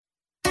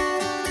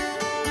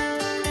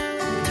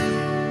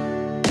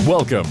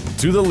Welcome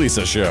to The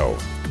Lisa Show.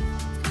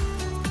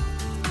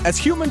 As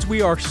humans,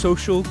 we are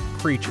social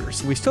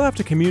creatures. We still have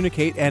to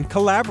communicate and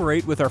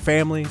collaborate with our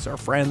families, our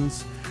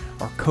friends,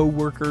 our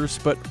coworkers,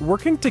 but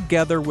working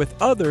together with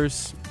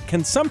others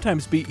can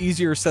sometimes be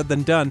easier said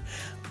than done,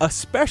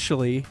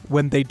 especially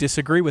when they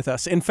disagree with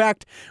us. In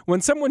fact, when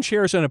someone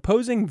shares an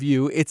opposing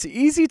view, it's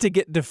easy to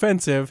get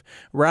defensive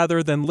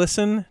rather than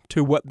listen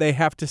to what they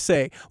have to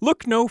say.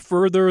 Look no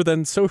further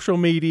than social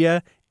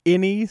media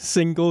any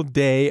single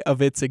day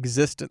of its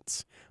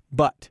existence.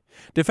 But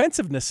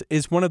defensiveness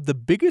is one of the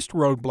biggest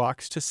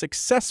roadblocks to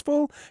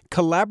successful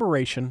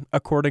collaboration,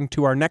 according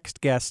to our next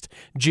guest,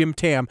 Jim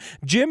Tam.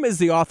 Jim is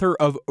the author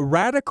of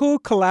Radical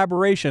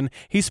Collaboration.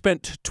 He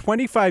spent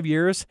 25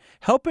 years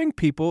helping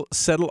people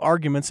settle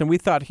arguments, and we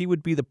thought he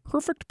would be the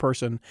perfect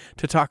person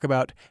to talk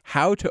about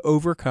how to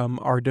overcome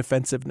our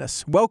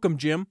defensiveness. Welcome,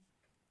 Jim.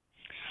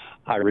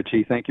 Hi,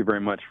 Richie. Thank you very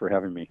much for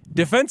having me.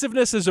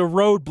 Defensiveness is a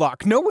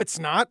roadblock. No, it's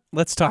not.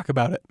 Let's talk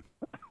about it.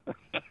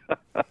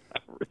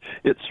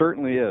 It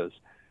certainly is.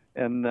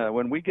 And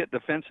when we get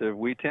defensive,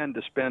 we tend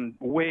to spend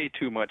way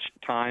too much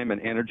time and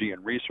energy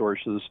and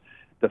resources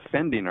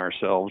defending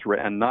ourselves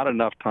and not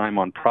enough time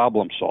on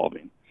problem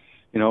solving.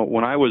 You know,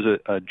 when I was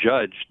a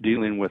judge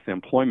dealing with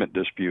employment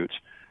disputes,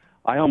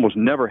 I almost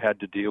never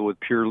had to deal with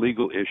pure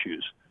legal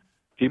issues.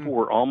 People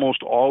were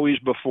almost always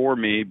before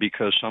me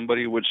because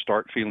somebody would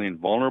start feeling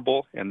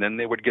vulnerable and then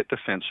they would get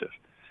defensive.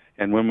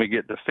 And when we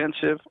get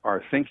defensive,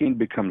 our thinking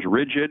becomes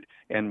rigid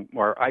and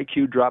our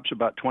IQ drops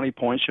about 20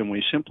 points and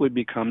we simply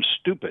become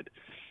stupid.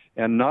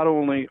 And not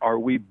only are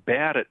we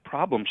bad at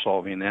problem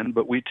solving then,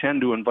 but we tend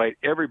to invite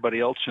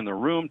everybody else in the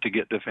room to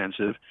get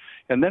defensive.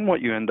 And then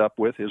what you end up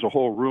with is a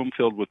whole room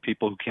filled with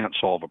people who can't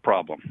solve a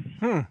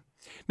problem.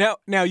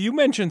 Now you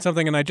mentioned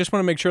something, and I just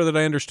want to make sure that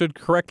I understood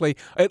correctly.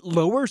 It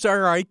lowers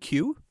our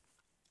IQ?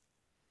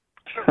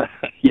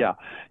 Yeah.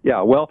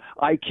 Well,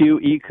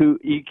 IQ,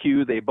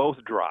 EQ, they both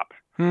drop.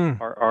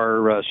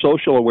 Our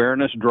social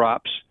awareness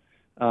drops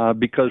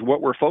because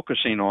what we're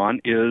focusing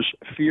on is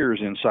fears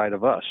inside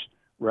of us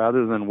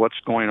rather than what's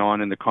going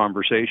on in the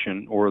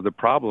conversation or the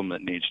problem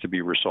that needs to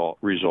be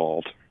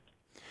resolved.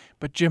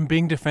 But Jim,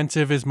 being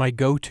defensive is my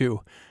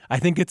go-to. I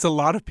think it's a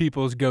lot of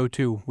people's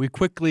go-to. We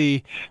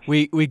quickly,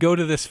 we go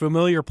to this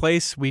familiar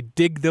place, we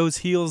dig those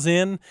heels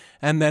in,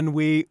 and then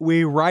we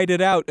ride it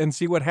out and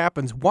see what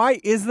happens. Why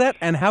is that,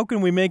 and how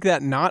can we make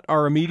that not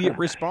our immediate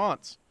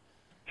response?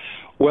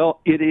 Well,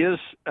 it is,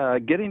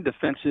 getting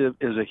defensive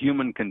is a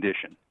human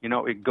condition. You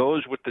know, it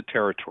goes with the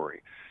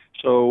territory.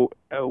 So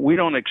we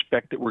don't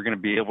expect that we're going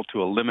to be able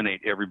to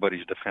eliminate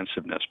everybody's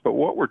defensiveness. But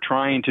what we're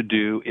trying to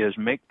do is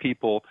make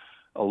people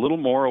a little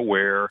more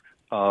aware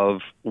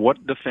of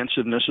what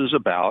defensiveness is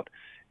about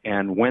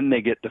and when they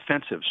get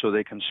defensive so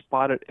they can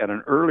spot it at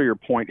an earlier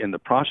point in the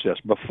process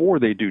before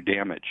they do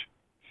damage.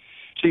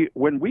 See,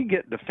 when we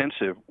get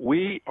defensive,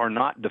 we are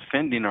not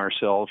defending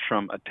ourselves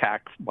from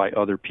attack by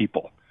other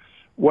people.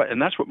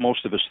 And that's what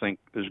most of us think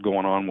is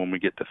going on when we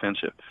get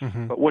defensive.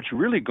 Mm-hmm. But what's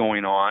really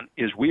going on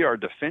is we are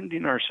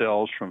defending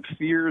ourselves from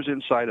fears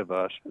inside of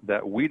us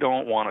that we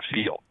don't want to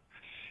feel.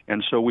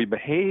 And so we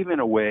behave in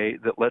a way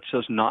that lets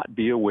us not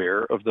be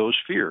aware of those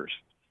fears.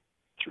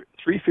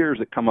 Three fears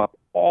that come up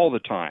all the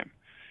time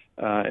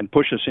and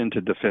push us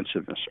into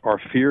defensiveness are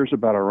fears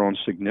about our own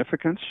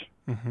significance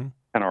and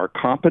our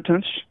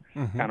competence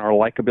and our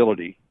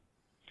likability.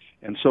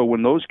 And so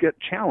when those get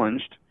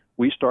challenged,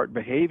 we start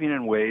behaving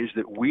in ways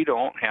that we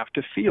don't have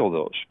to feel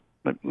those.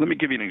 Let me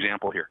give you an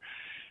example here.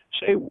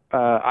 Say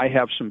I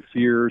have some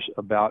fears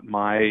about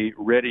my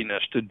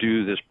readiness to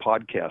do this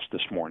podcast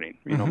this morning.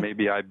 You know,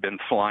 maybe I've been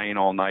flying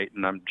all night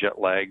and I'm jet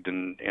lagged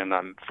and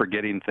I'm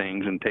forgetting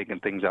things and taking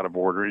things out of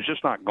order. It's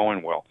just not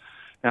going well.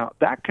 Now,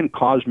 that can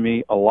cause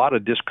me a lot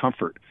of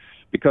discomfort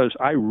because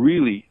I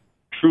really,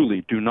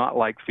 truly do not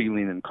like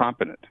feeling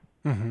incompetent.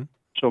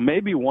 So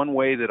maybe one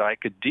way that I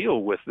could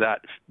deal with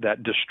that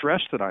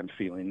distress that I'm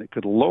feeling that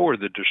could lower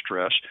the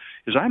distress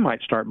is I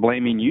might start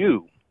blaming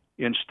you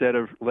instead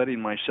of letting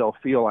myself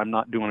feel I'm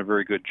not doing a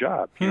very good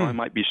job. You know, I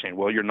might be saying,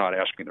 well, you're not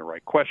asking the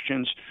right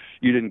questions.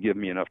 You didn't give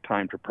me enough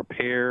time to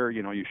prepare.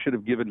 You know, you should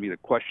have given me the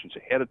questions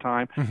ahead of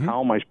time.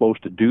 How am I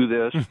supposed to do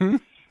this?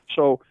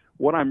 So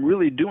what I'm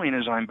really doing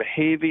is I'm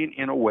behaving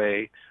in a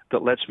way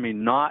that lets me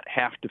not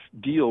have to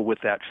deal with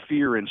that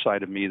fear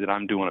inside of me that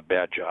I'm doing a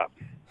bad job.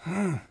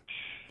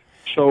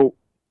 So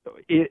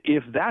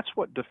if that's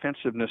what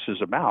defensiveness is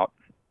about,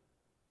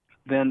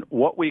 then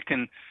what we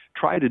can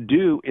try to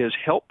do is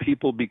help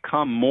people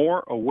become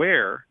more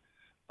aware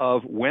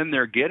of when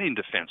they're getting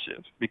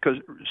defensive, because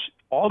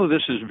all of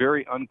this is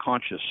very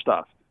unconscious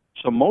stuff.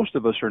 So most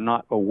of us are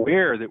not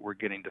aware that we're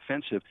getting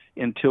defensive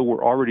until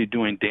we're already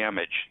doing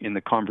damage in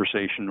the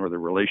conversation or the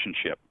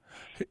relationship,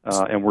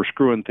 and we're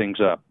screwing things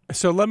up.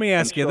 So let me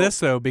ask you this,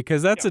 though,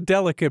 because that's a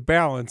delicate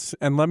balance,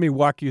 and let me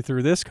walk you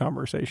through this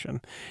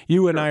conversation.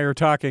 You and I are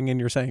talking, and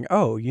you're saying,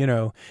 oh, you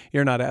know,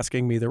 you're not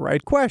asking me the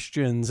right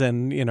questions,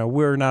 and, you know,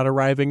 we're not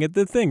arriving at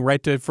the thing,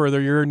 right, to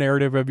further your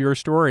narrative of your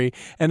story.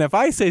 And if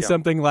I say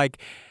something like,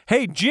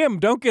 hey, Jim,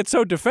 don't get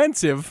so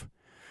defensive,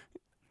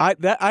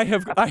 I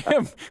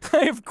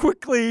have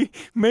quickly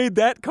made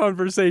that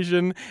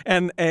conversation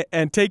and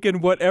taken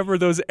whatever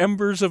those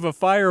embers of a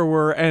fire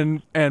were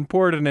and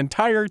poured an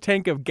entire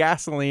tank of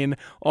gasoline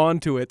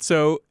onto it.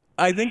 So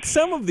I think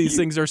some of these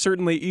things are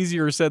certainly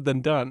easier said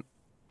than done.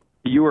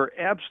 You are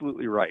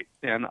absolutely right.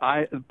 And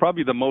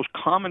probably the most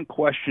common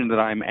question that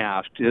I'm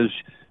asked is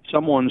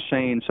someone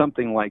saying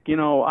something like,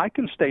 I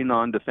can stay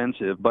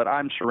non-defensive, but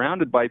I'm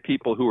surrounded by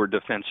people who are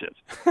defensive.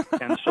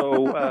 And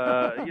so,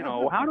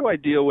 how do I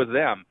deal with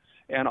them?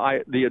 And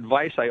the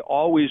advice I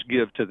always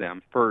give to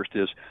them first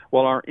is,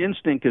 well, our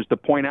instinct is to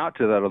point out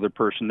to that other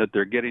person that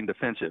they're getting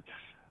defensive.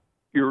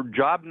 Your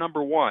job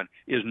number one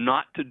is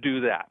not to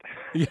do that.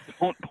 Yeah.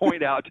 Don't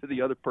point out to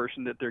the other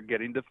person that they're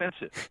getting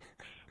defensive.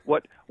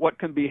 What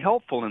can be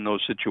helpful in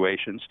those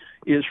situations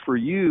is for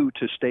you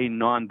to stay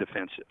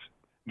non-defensive.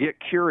 Get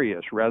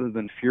curious rather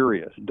than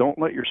furious. Don't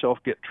let yourself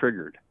get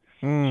triggered.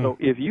 So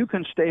if you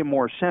can stay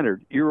more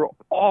centered, you're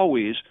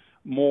always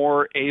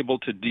more able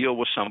to deal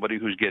with somebody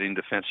who's getting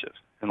defensive.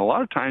 And a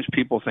lot of times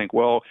people think,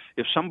 well,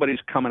 if somebody's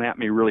coming at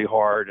me really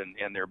hard and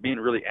they're being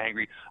really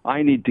angry,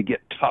 I need to get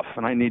tough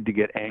and I need to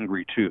get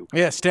angry too.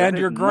 Yeah, stand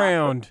your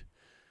ground.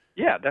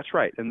 Yeah, that's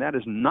right. And that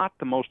is not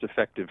the most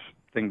effective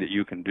thing that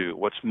you can do.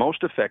 What's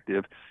most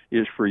effective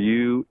is for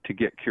you to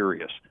get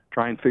curious.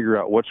 Try and figure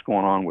out what's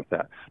going on with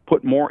that.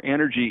 Put more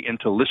energy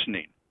into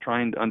listening,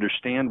 trying to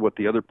understand what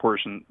the other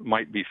person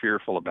might be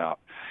fearful about.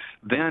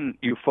 Then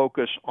you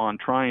focus on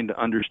trying to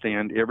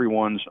understand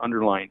everyone's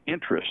underlying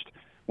interest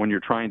when you're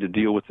trying to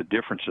deal with the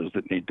differences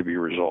that need to be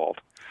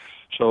resolved.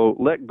 So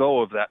let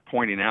go of that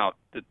pointing out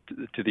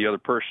to the other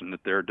person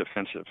that they're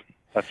defensive.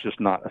 That's just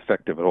not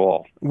effective at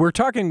all. We're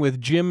talking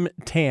with Jim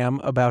Tam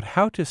about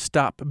how to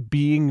stop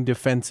being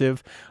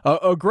defensive.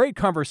 A great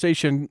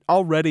conversation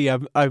already.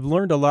 I've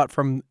learned a lot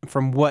from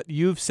what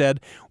you've said.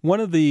 One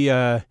of the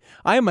I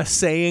am a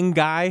saying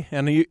guy,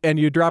 and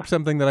you dropped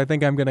something that I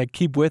think I'm going to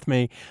keep with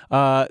me.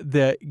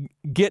 The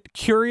get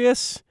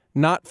curious,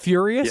 not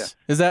furious.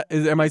 Yeah.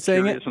 Am I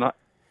saying curious, it?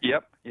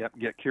 Yep.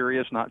 Get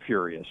curious, not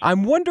furious.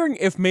 I'm wondering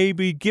if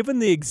maybe, given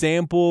the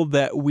example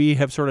that we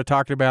have sort of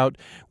talked about,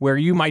 where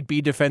you might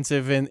be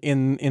defensive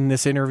in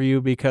this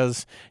interview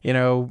because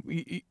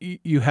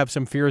you have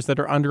some fears that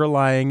are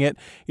underlying it,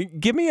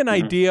 give me an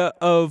idea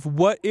of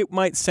what it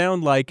might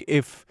sound like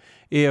if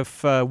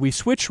we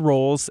switch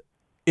roles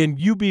and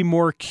you be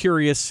more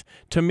curious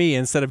to me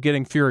instead of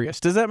getting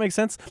furious. Does that make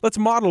sense? Let's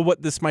model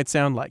what this might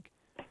sound like.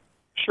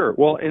 Sure.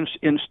 Well,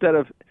 instead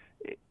of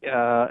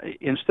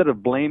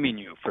blaming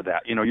you for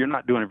that, you're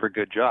not doing a very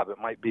good job. It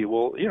might be,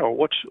 well,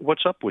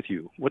 what's up with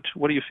you? What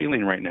are you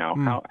feeling right now?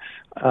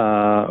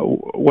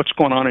 What's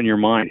going on in your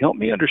mind? Help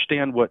me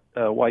understand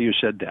why you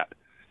said that.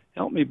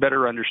 Help me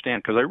better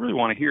understand, because I really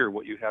want to hear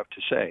what you have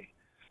to say.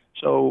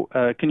 So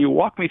can you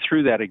walk me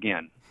through that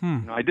again?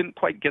 I didn't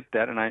quite get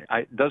that, and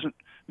it doesn't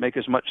make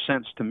as much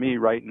sense to me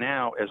right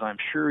now as I'm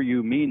sure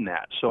you mean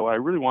that. So I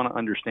really want to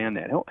understand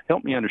that.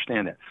 Help me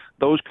understand that.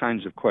 Those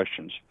kinds of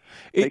questions.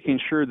 Making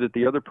sure that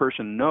the other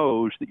person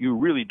knows that you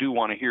really do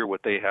want to hear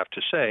what they have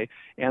to say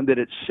and that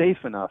it's safe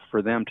enough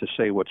for them to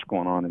say what's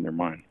going on in their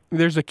mind.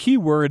 There's a key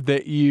word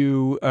that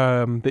you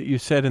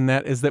said in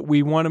that, is that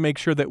we want to make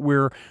sure that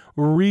we're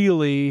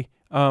really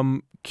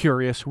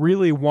curious,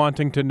 really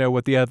wanting to know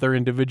what the other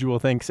individual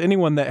thinks.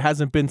 Anyone that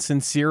hasn't been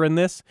sincere in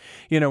this,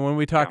 when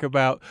we talk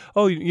about,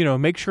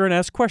 make sure and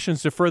ask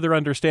questions to further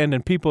understand,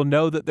 and people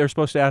know that they're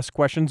supposed to ask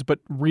questions but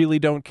really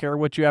don't care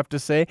what you have to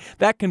say,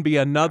 that can be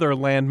another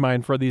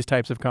landmine for these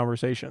types of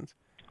conversations.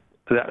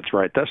 That's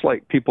right. That's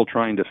like people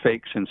trying to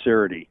fake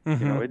sincerity.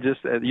 It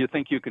just, you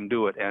think you can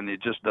do it, and it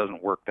just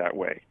doesn't work that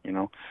way.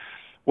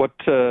 What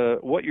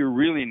you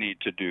really need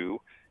to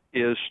do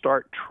is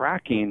start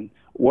tracking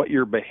what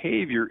your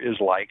behavior is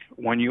like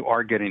when you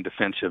are getting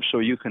defensive, so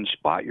you can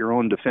spot your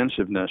own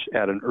defensiveness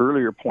at an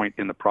earlier point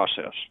in the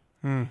process.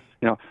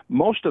 Now,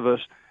 most of us,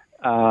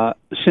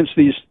 since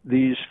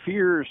these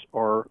fears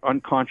are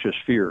unconscious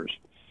fears,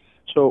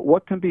 so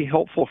what can be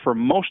helpful for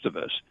most of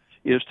us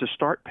is to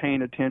start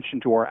paying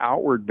attention to our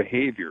outward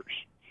behaviors,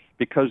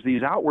 because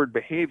these outward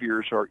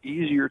behaviors are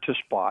easier to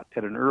spot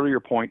at an earlier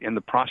point in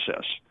the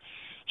process.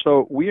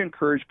 So we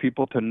encourage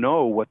people to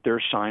know what their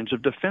signs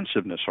of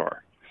defensiveness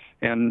are.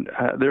 And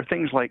there are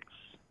things like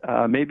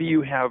maybe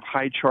you have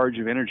high charge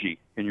of energy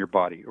in your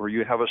body, or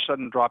you have a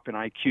sudden drop in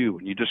IQ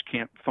and you just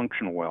can't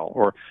function well,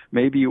 or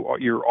maybe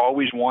you're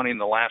always wanting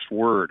the last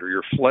word, or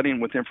you're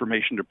flooding with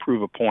information to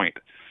prove a point,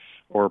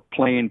 or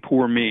playing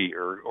poor me,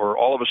 or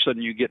all of a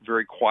sudden you get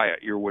very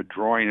quiet, you're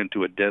withdrawing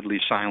into a deadly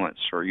silence,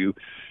 or you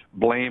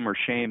blame or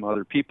shame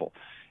other people.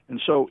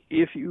 And so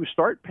if you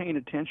start paying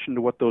attention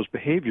to what those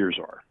behaviors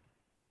are,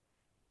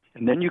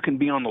 and then you can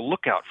be on the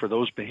lookout for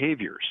those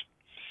behaviors.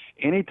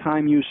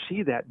 Anytime you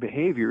see that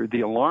behavior,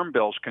 the alarm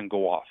bells can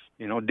go off.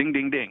 Ding,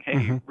 ding, ding.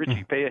 Hey,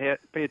 Richie,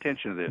 pay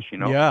attention to this.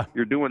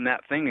 You're doing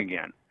that thing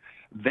again.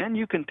 Then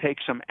you can take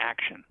some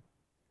action.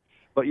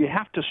 But you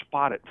have to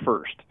spot it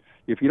first.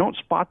 If you don't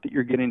spot that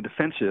you're getting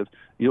defensive,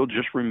 you'll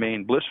just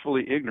remain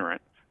blissfully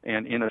ignorant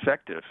and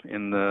ineffective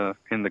in the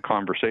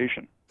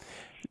conversation.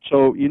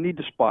 So you need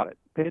to spot it.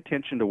 Pay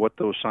attention to what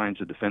those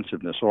signs of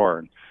defensiveness are.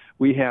 And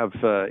we have,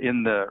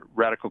 in the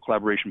Radical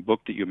Collaboration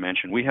book that you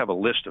mentioned, we have a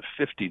list of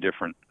 50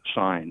 different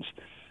signs.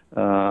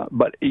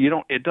 But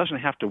it doesn't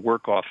have to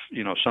work off,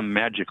 some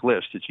magic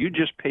list. It's you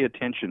just pay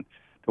attention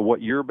to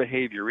what your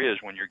behavior is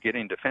when you're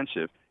getting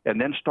defensive,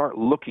 and then start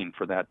looking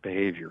for that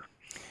behavior.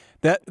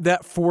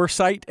 That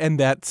foresight and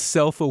that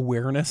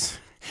self-awareness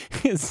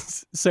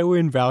is so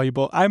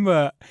invaluable.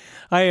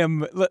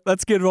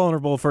 Let's get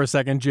vulnerable for a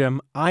second, Jim.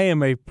 I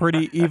am a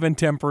pretty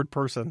even-tempered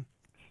person.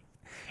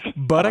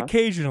 But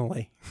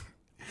occasionally,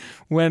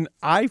 when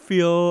I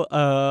feel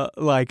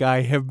like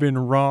I have been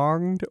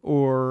wronged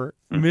or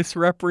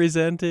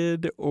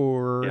misrepresented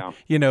or,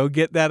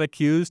 get that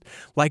accused,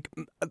 like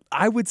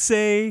I would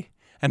say,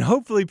 and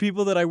hopefully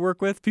people that I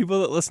work with,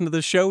 people that listen to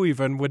the show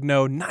even would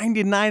know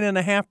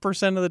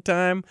 99.5% of the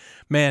time,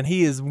 man,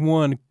 he is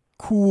one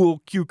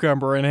cool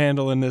cucumber in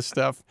handling this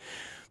stuff.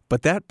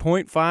 But that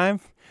 0.5,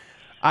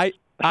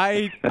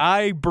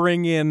 I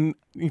bring in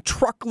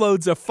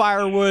truckloads of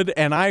firewood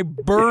and I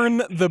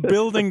burn the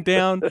building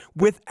down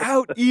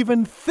without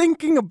even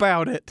thinking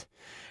about it.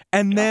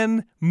 And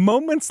then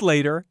moments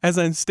later, as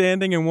I'm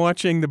standing and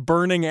watching the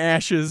burning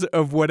ashes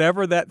of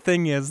whatever that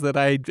thing is that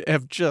I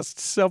have just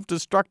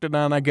self-destructed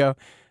on, I go,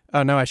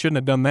 oh, no, I shouldn't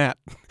have done that.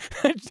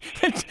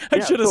 I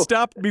should have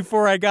stopped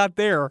before I got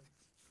there.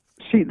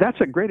 See, that's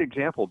a great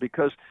example,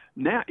 because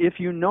now if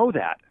you know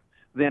that,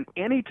 then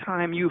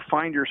anytime you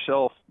find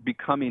yourself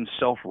becoming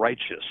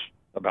self-righteous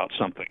about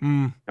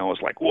something,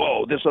 it's like,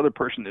 whoa, this other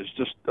person is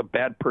just a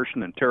bad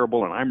person and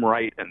terrible, and I'm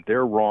right and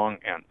they're wrong,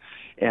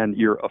 and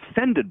you're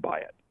offended by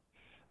it.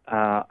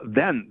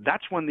 Then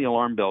that's when the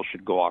alarm bell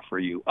should go off for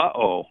you.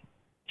 Uh-oh,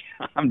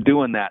 I'm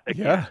doing that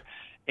again. Yeah.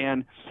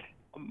 And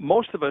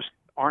most of us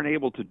aren't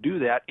able to do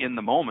that in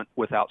the moment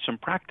without some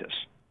practice.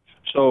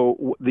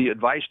 So the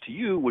advice to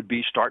you would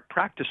be start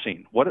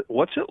practicing.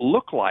 What's it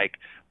look like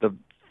as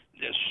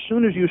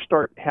soon as you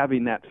start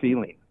having that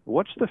feeling?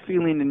 What's the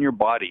feeling in your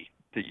body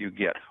that you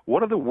get?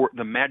 What are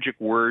the magic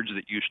words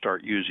that you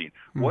start using?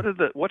 What's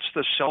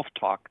the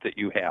self-talk that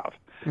you have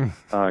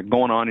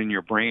going on in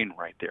your brain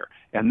right there?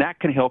 And that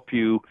can help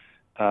you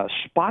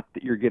spot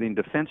that you're getting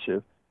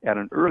defensive at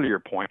an earlier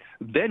point.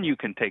 Then you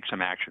can take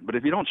some action. But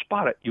if you don't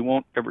spot it, you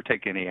won't ever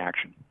take any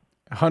action.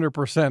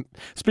 100%.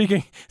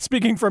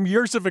 Speaking from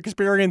years of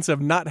experience of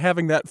not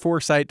having that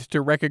foresight to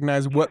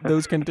recognize what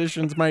those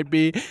conditions might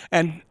be,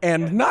 and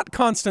not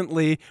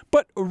constantly,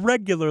 but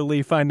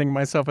regularly finding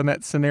myself in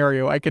that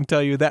scenario, I can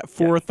tell you that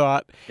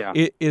forethought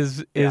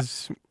is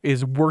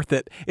worth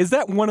it. Is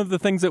that one of the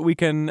things that we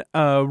can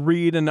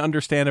read and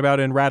understand about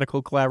in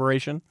Radical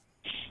Collaboration?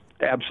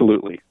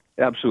 Absolutely.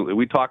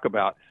 We talk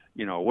about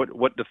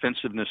what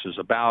defensiveness is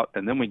about,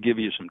 and then we give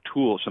you some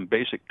tools, some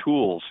basic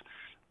tools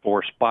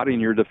for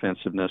spotting your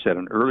defensiveness at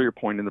an earlier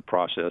point in the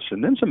process,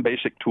 and then some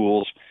basic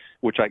tools,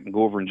 which I can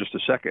go over in just a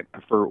second,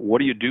 for what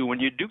do you do when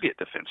you do get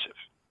defensive?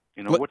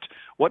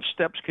 What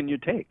steps can you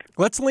take?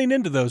 Let's lean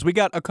into those. We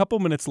got a couple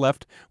minutes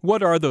left.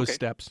 What are those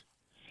steps?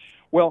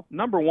 Well,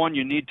 number one,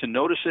 you need to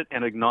notice it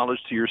and acknowledge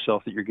to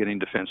yourself that you're getting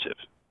defensive.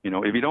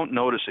 If you don't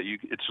notice it,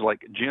 it's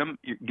like, Jim,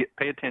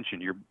 pay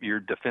attention. You're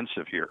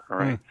defensive here, all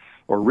right?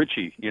 Or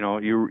Richie,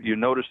 you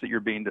notice that you're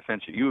being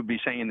defensive. You would be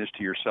saying this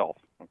to yourself,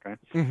 okay?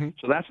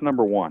 So that's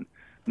number one.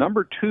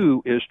 Number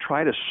two is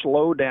try to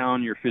slow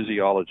down your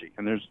physiology,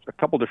 and there's a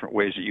couple different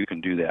ways that you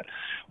can do that.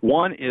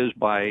 One is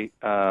by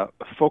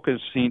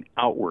focusing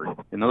outward.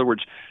 In other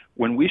words,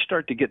 when we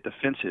start to get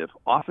defensive,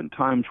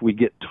 oftentimes we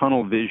get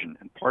tunnel vision,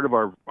 and part of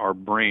our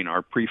brain,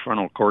 our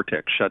prefrontal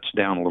cortex, shuts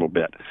down a little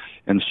bit.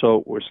 And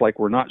so it's like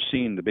we're not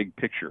seeing the big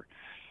picture.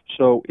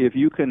 So if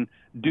you can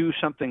do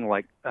something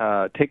like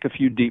take a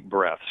few deep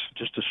breaths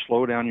just to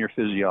slow down your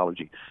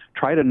physiology.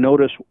 Try to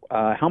notice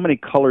how many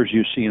colors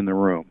you see in the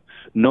room.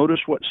 Notice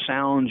what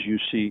sounds you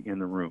see in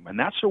the room. And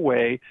that's a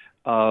way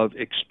of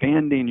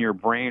expanding your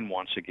brain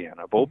once again,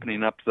 of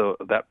opening up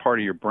that part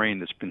of your brain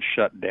that's been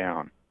shut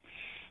down.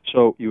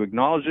 So you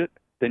acknowledge it,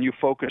 then you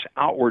focus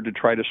outward to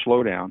try to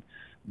slow down.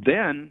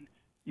 Then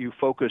you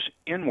focus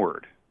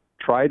inward.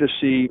 Try to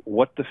see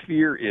what the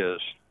fear is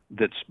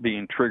that's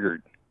being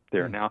triggered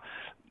there. Now,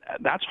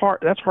 that's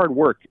hard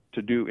work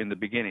to do in the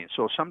beginning.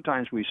 So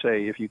sometimes we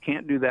say, if you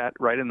can't do that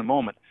right in the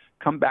moment,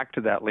 come back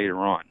to that later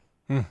on,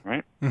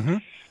 right? Mm-hmm.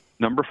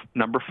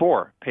 Number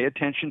 4, pay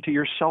attention to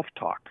your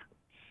self-talk.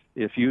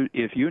 If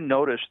you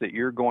notice that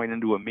you're going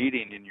into a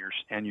meeting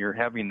and you're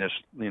having this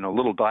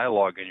little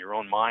dialogue in your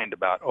own mind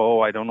about,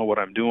 oh, I don't know what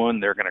I'm doing,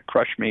 they're going to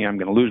crush me, I'm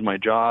going to lose my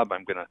job,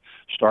 I'm going to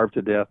starve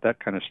to death,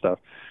 that kind of stuff,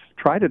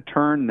 try to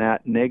turn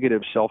that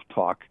negative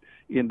self-talk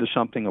into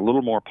something a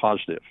little more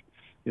positive.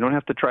 You don't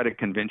have to try to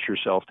convince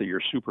yourself that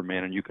you're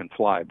Superman and you can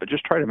fly, but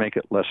just try to make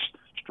it less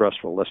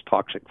stressful, less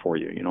toxic for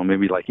you.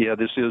 Maybe like, yeah,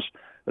 this is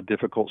a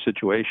difficult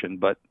situation,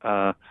 but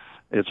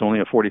it's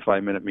only a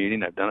 45-minute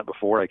meeting. I've done it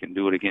before. I can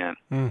do it again.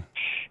 And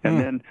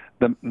then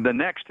the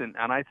next, and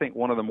I think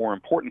one of the more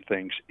important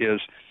things, is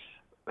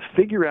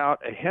figure out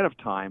ahead of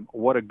time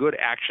what a good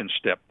action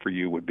step for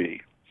you would be.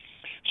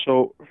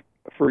 So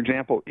For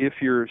example, if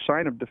your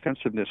sign of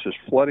defensiveness is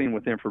flooding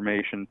with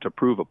information to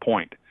prove a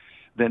point,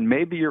 then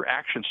maybe your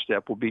action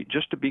step will be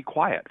just to be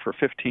quiet for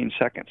 15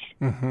 seconds.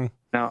 Mm-hmm.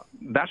 Now,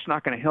 that's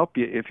not going to help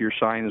you if your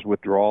sign is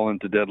withdrawal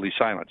into deadly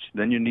silence.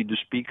 Then you need to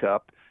speak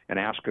up and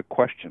ask a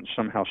question,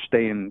 somehow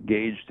stay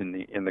engaged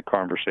in the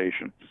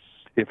conversation.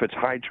 If it's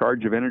high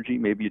charge of energy,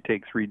 maybe you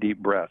take 3 deep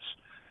breaths.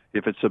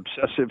 If it's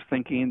obsessive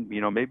thinking,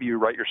 maybe you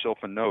write yourself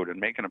a note and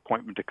make an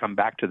appointment to come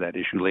back to that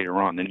issue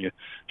later on. Then you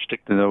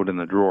stick the note in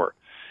the drawer.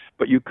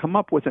 But you come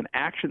up with an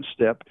action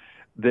step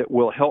that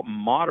will help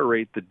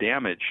moderate the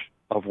damage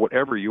of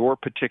whatever your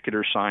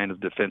particular sign of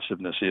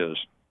defensiveness is.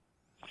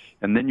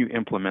 And then you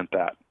implement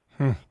that.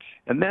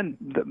 And then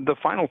the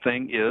final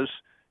thing is,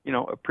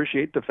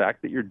 appreciate the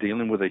fact that you're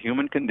dealing with a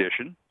human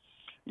condition.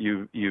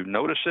 You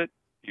notice it,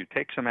 you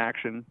take some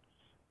action,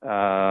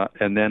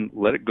 and then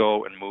let it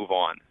go and move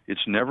on.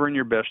 It's never in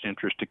your best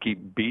interest to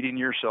keep beating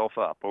yourself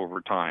up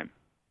over time.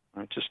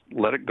 Right? Just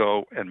let it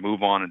go and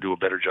move on and do a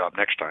better job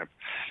next time.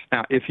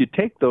 Now, if you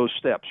take those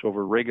steps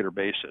over a regular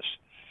basis,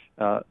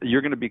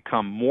 you're going to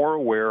become more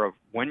aware of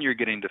when you're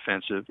getting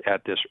defensive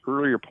at this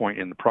earlier point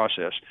in the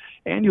process,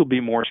 and you'll be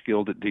more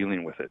skilled at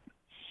dealing with it.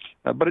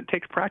 But it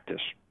takes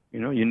practice.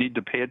 You need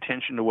to pay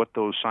attention to what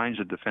those signs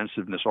of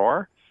defensiveness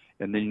are,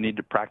 and then you need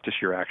to practice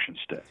your action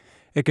step.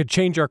 It could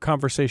change our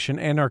conversation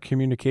and our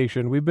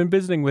communication. We've been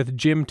visiting with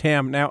Jim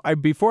Tam. Now,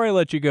 before I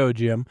let you go,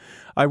 Jim,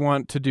 I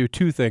want to do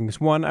 2 things.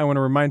 One, I want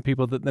to remind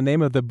people that the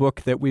name of the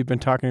book that we've been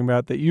talking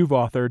about that you've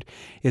authored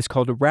is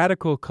called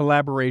Radical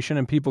Collaboration,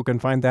 and people can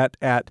find that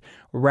at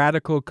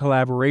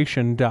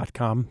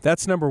radicalcollaboration.com.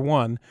 That's number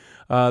 1.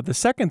 The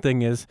second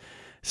thing is,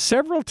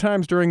 several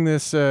times during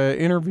this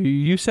interview,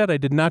 you said I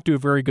did not do a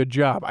very good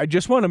job. I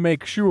just want to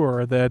make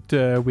sure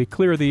that we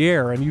clear the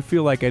air and you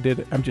feel like I did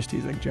it. I'm just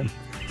teasing, Jim.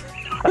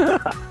 You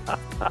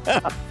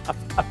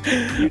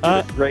did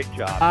a great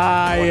job.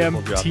 I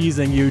am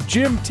teasing you.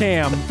 Jim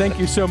Tam, thank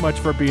you so much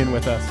for being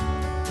with us.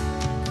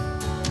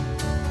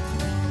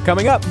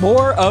 Coming up,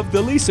 more of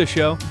The Lisa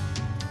Show.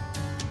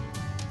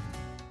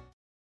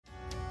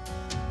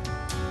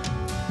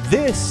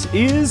 This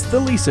is The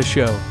Lisa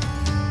Show.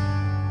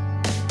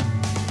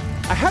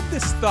 I had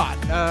this thought,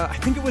 I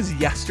think it was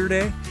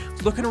yesterday, I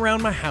was looking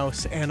around my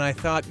house and I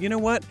thought, you know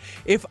what,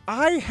 if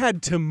I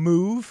had to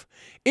move,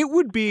 it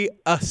would be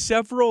a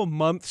several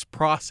months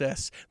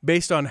process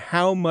based on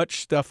how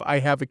much stuff I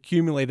have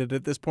accumulated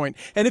at this point.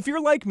 And if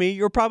you're like me,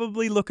 you're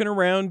probably looking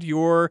around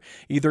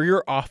either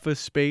your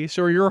office space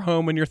or your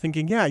home and you're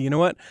thinking, yeah, you know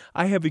what,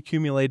 I have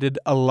accumulated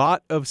a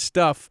lot of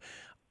stuff.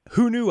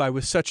 Who knew I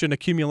was such an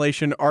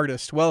accumulation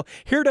artist? Well,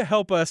 here to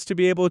help us to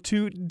be able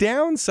to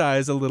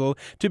downsize a little,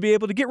 to be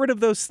able to get rid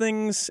of those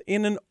things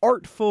in an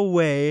artful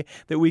way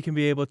that we can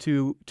be able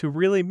to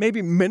really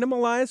maybe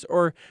minimalize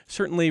or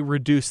certainly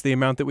reduce the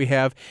amount that we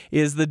have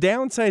is the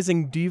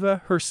downsizing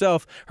diva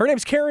herself. Her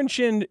name's Karen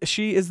Shin.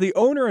 She is the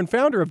owner and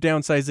founder of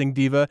Downsizing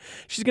Diva.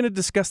 She's going to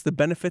discuss the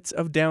benefits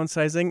of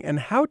downsizing and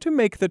how to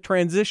make the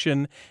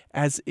transition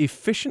as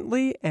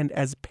efficiently and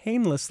as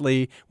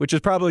painlessly, which is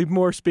probably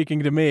more speaking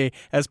to me,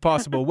 as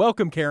possible.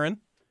 Welcome, Karen.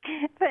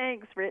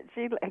 Thanks,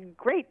 Richie.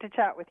 Great to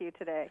chat with you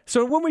today.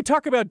 So when we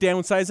talk about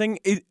downsizing,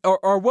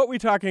 are what we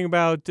talking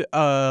about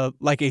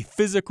like a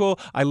physical,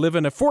 I live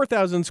in a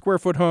 4,000 square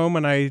foot home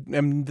and I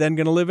am then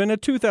going to live in a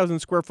 2,000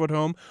 square foot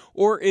home,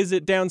 or is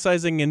it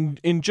downsizing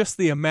in just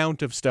the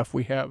amount of stuff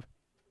we have?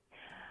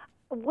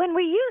 When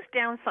we use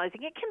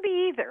downsizing, it can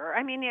be either.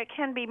 I mean, it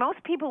can be,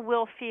 most people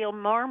will feel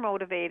more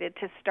motivated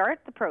to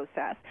start the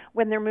process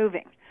when they're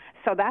moving.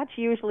 So that's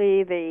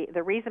usually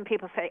the reason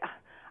people say,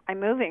 I'm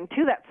moving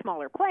to that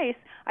smaller place.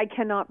 I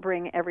cannot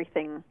bring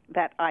everything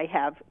that I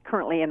have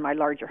currently in my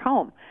larger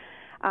home.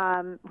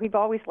 We've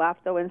always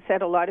laughed, though, and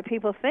said a lot of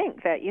people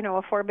think that,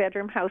 a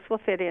 4-bedroom house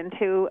will fit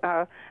into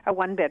a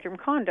 1-bedroom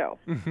condo.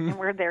 Mm-hmm. And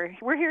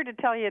we're here to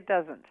tell you it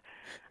doesn't.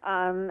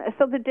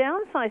 So the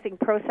downsizing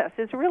process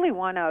is really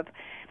one of,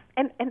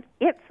 and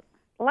it's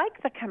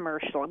like the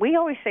commercial. We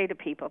always say to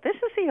people, this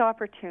is the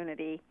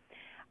opportunity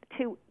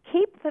to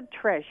keep the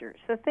treasures,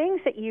 the things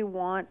that you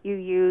want, you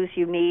use,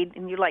 you need,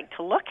 and you like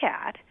to look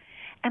at,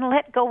 and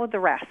let go of the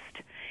rest.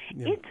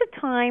 Yeah. It's a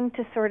time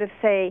to sort of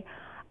say,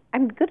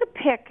 I'm going to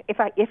pick,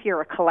 if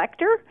you're a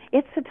collector,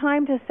 it's the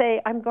time to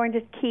say, I'm going to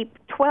keep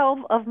 12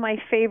 of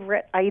my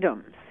favorite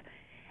items,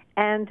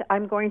 and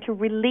I'm going to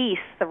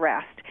release the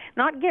rest.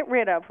 Not get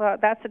rid of.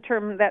 That's a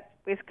term that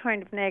is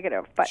kind of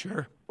negative, but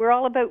sure. We're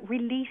all about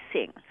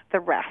releasing the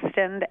rest,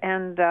 and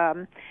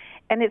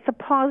it's a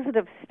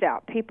positive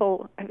step.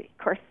 People, of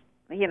course,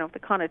 the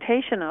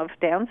connotation of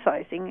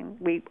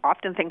downsizing, we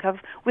often think of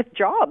with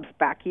jobs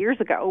back years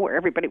ago where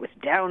everybody was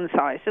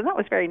downsized, and that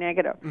was very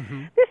negative.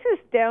 Mm-hmm. This is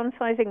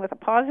downsizing with a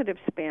positive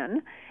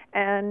spin,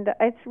 and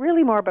it's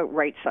really more about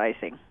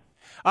right-sizing.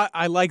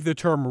 I like the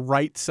term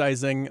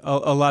right-sizing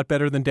a lot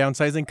better than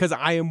downsizing, because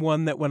I am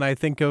one that when I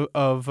think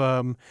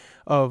of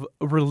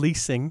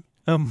releasing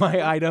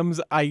my items,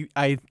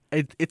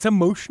 it's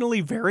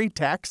emotionally very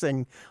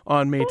taxing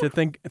on me to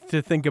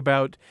think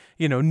about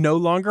no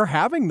longer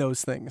having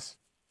those things.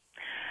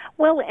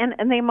 Well,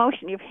 and the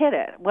emotion, you've hit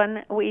it.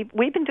 When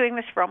we've been doing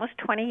this for almost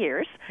 20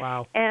 years.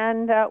 Wow.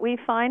 And we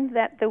find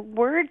that the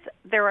words,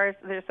 there's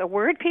a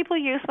word people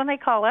use when they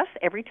call us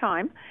every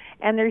time,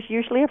 and there's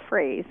usually a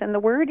phrase. And the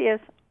word is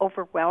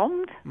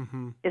overwhelmed,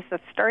 is the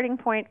starting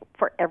point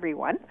for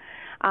everyone.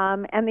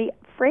 And the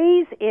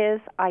phrase is,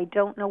 I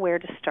don't know where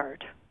to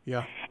start.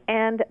 Yeah.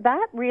 And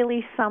that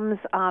really sums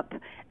up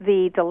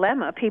the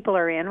dilemma people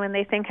are in when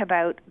they think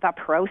about the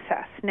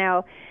process.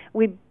 Now,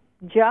 we've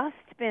just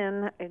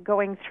been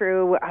going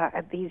through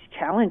these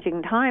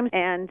challenging times,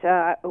 and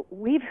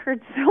we've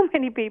heard so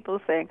many people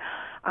saying,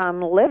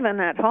 I'm living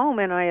at home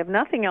and I have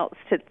nothing else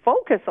to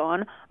focus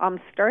on.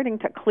 I'm starting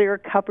to clear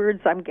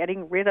cupboards. I'm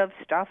getting rid of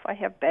stuff. I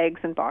have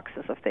bags and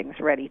boxes of things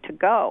ready to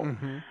go.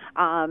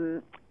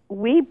 I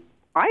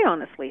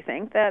honestly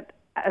think that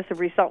as a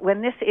result,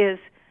 when this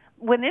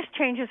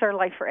changes our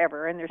life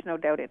forever, and there's no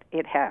doubt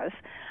it has,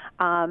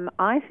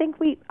 I think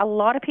a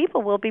lot of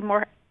people will be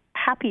more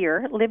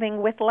happier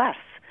living with less.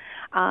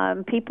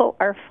 People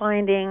are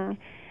finding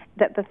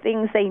that the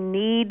things they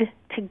need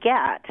to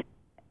get,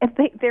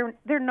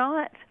 they're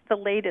not the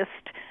latest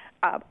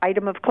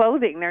item of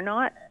clothing. They're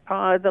not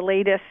the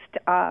latest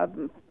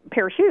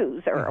pair of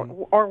shoes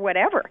or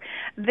whatever.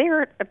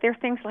 They're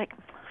things like,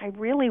 I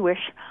really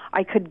wish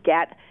I could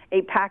get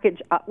a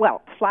package.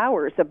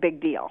 Flour's a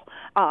big deal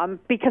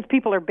because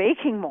people are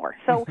baking more.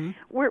 So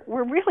we're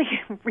really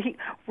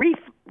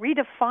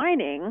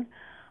redefining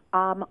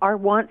our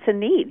wants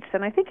and needs,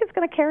 and I think it's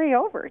going to carry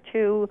over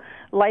to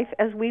life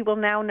as we will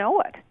now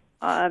know it.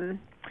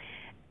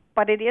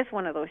 But it is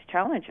one of those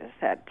challenges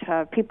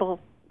that people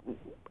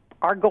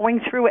are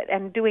going through it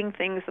and doing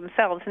things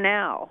themselves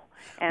now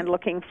and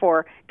looking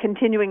for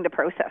continuing the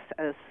process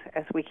as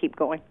we keep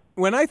going.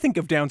 When I think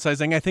of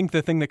downsizing, I think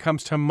the thing that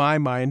comes to my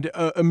mind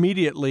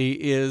immediately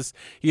is,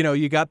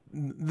 you got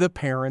the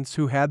parents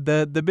who had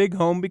the big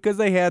home because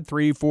they had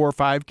 3, 4,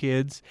 5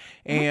 kids,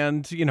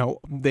 and,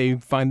 they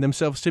find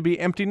themselves to be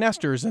empty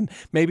nesters, and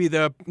maybe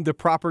the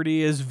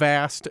property is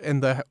vast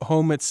and the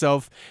home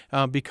itself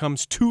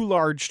becomes too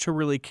large to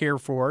really care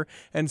for.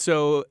 And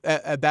so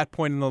at that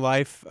point in the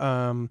life,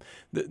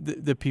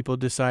 the people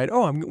decide,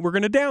 we're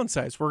going to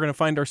downsize. We're going to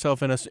find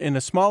ourselves in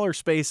a smaller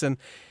space.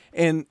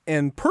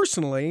 And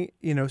personally,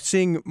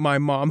 seeing my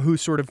mom,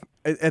 who's sort of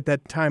at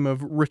that time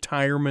of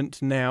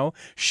retirement now,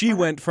 she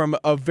went from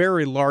a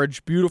very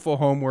large, beautiful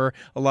home where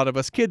a lot of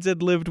us kids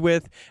had lived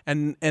with,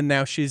 and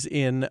now she's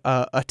in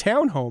a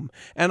townhome.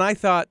 And I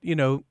thought,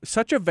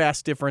 such a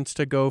vast difference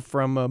to go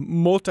from a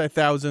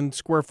multi-thousand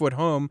square foot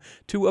home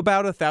to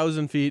about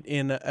 1,000 feet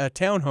in a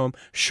townhome.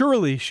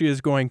 Surely she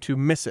is going to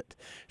miss it.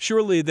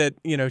 Surely that,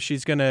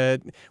 she's going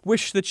to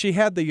wish that she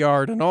had the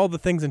yard and all the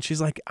things. And she's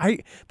like,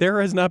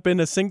 there has not been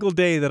a single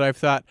day that I've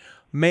thought,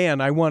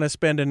 man, I want to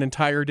spend an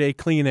entire day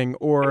cleaning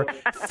or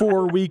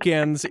 4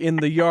 weekends in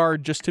the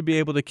yard just to be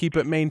able to keep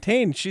it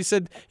maintained. She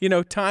said,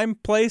 time,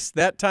 place,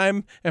 that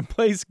time and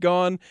place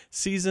gone.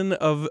 Season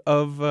of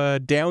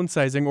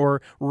downsizing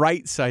or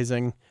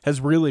right-sizing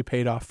has really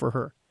paid off for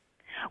her.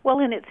 Well,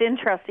 and it's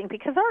interesting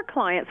because our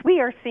clients, we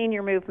are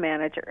senior move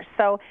managers.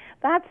 So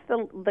that's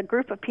the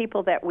group of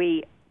people that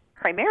we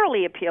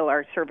primarily appeal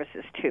our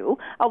services to,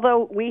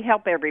 although we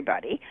help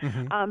everybody.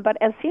 But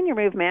as senior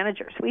move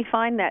managers, we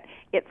find that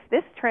it's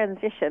this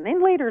transition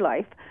in later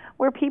life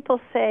where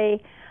people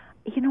say,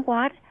 you know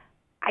what,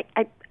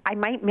 I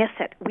might miss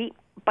it.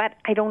 But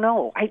I don't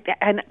know.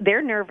 And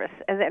they're nervous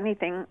as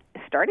anything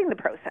starting the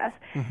process.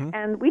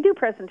 And we do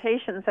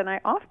presentations, and I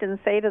often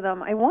say to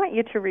them, I want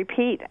you to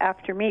repeat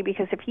after me,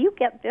 because if you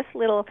get this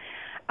little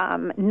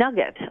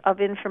nugget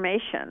of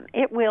information,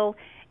 it will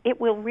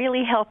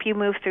really help you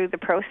move through the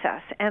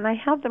process. And I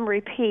have them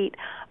repeat,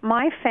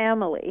 my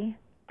family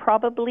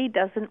probably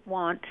doesn't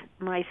want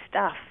my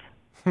stuff.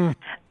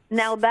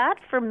 Now, that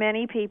for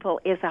many people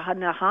is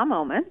an aha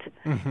moment,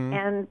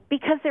 and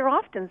because they're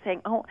often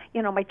saying,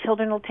 my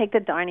children will take the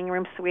dining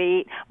room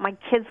suite, my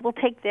kids will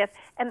take this,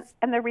 and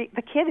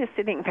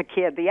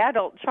the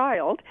adult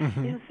child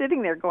is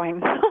sitting there going,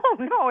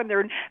 no, and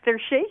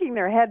they're shaking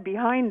their head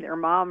behind their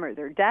mom or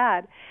their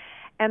dad.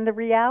 And the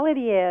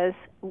reality is,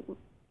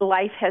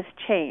 life has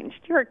changed.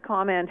 Your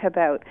comment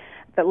about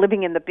the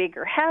living in the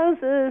bigger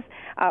houses,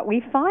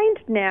 we find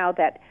now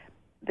that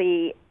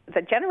the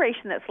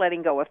generation that's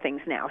letting go of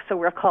things now, so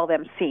we'll call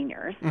them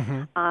seniors,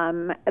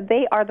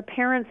 they are the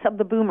parents of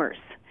the boomers.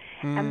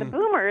 And the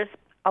boomers,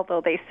 although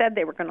they said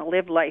they were going to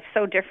live life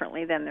so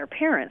differently than their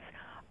parents,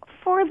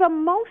 for the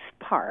most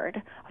part,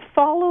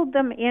 followed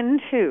them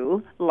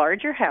into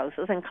larger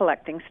houses and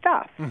collecting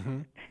stuff.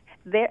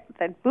 The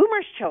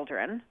boomers'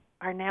 children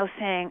are now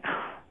saying,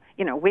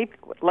 we're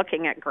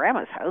looking at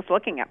Grandma's house,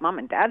 looking at Mom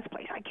and Dad's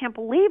place. I can't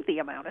believe the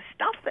amount of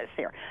stuff that's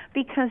there,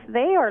 because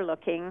they are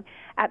looking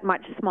at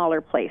much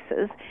smaller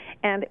places.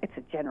 And it's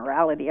a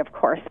generality, of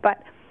course,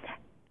 but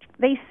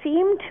they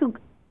seem to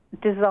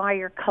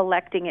desire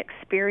collecting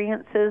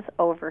experiences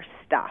over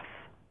stuff.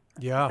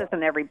 Yeah. This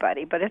isn't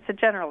everybody, but it's a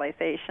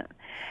generalization.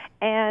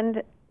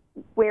 And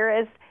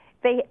whereas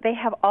they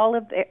have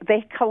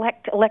they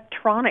collect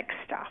electronic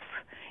stuff.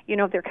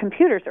 their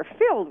computers are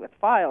filled with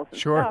files and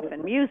Sure. stuff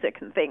and music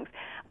and things,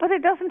 but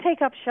it doesn't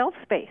take up shelf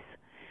space.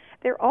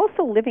 They're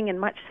also living in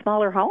much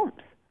smaller homes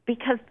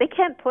because they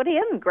can't put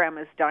in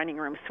Grandma's dining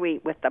room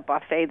suite with the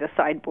buffet, the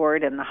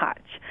sideboard, and the hutch.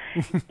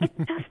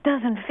 It just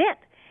doesn't fit.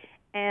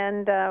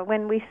 And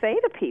when we say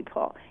to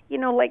people,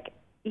 like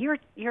your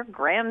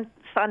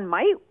grandson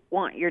might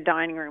want your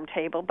dining room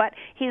table, but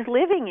he's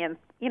living in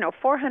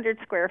 400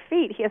 square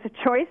feet. He has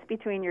a choice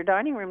between your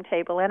dining room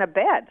table and a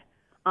bed.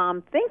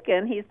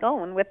 Thinking he's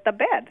going with the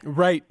bed.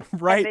 Right.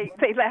 And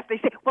they laugh. They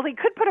say, well, he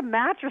could put a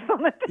mattress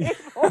on the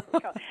table.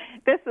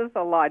 This is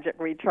the logic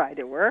we try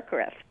to work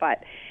with.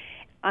 But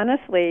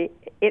honestly,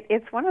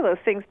 it's one of those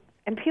things.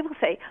 And people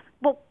say,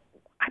 well,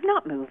 I'm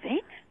not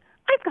moving.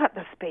 I've got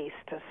the space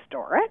to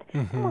store it.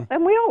 Mm-hmm.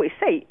 And we always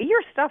say,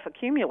 your stuff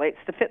accumulates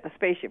to fit the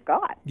space you've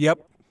got. Yep.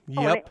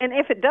 And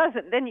if it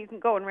doesn't, then you can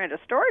go and rent a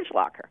storage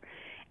locker.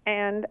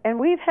 And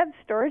we've had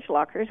storage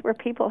lockers where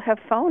people have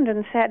phoned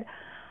and said,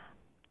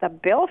 the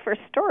bill for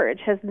storage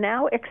has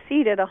now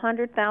exceeded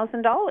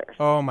 $100,000.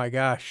 Oh, my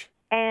gosh.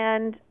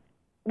 And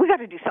we got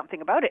to do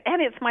something about it.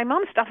 And it's my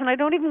mom's stuff, and I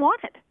don't even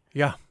want it.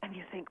 Yeah. And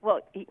you think,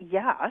 well,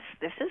 yes,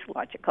 this is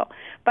logical.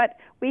 But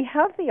we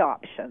have the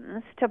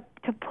options to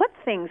put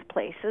things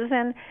places,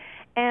 and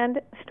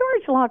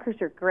storage lockers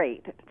are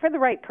great for the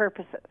right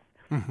purposes.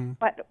 Mm-hmm.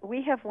 But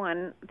we have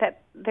one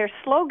that their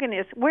slogan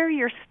is, where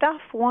your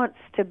stuff wants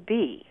to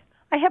be.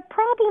 I have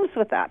problems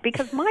with that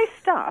because my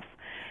stuff,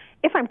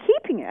 if I'm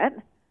keeping it,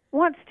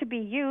 wants to be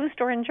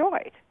used or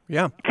enjoyed.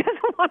 Yeah. It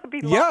doesn't want to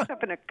be locked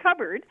up in a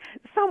cupboard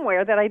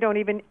somewhere that I don't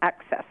even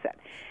access it.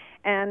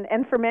 And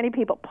for many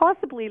people,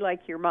 possibly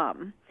like your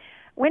mom,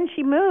 when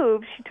she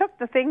moved, she took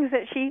the things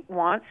that she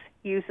wants,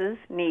 uses,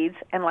 needs,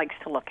 and likes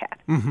to look at.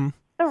 Mm-hmm.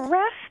 The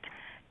rest,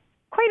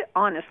 quite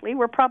honestly,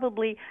 were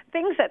probably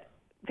things that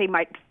they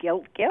might be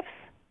guilt gifts.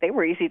 They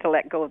were easy to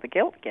let go of the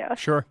guilt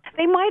gifts. Sure.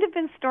 They might have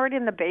been stored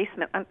in the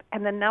basement.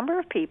 And the number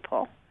of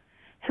people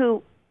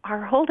who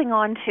are holding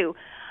on to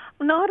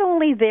not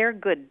only their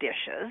good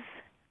dishes,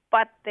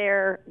 but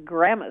their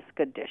grandma's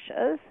good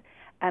dishes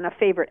and a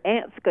favorite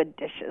aunt's good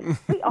dishes.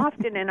 We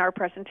often in our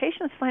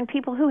presentations find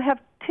people who have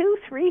 2,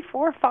 3,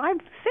 4, 5,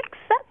 6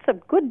 sets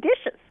of good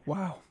dishes.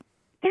 Wow.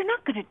 They're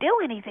not going to do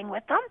anything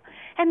with them,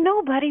 and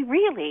nobody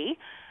really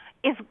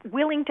is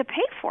willing to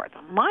pay for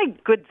them. My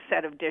good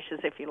set of dishes,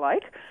 if you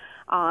like,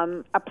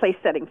 a place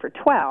setting for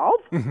 12,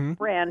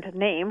 brand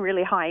name,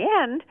 really high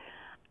end.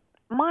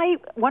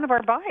 One of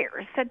our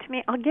buyers said to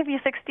me, I'll give you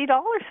 $60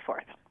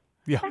 for them.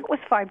 Yeah. That was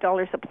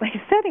 $5 a place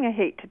setting. I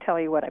hate to tell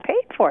you what I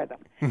paid for them.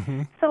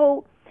 Mm-hmm.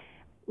 So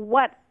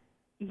what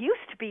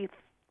used to be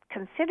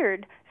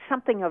considered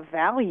something of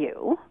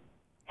value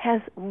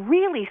has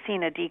really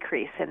seen a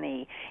decrease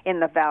in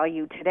the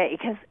value today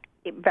because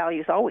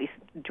value is always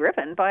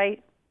driven by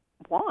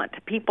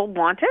want. People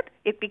want it,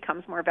 it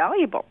becomes more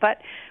valuable.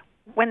 But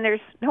when there's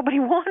nobody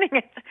wanting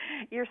it,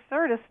 you're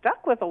sort of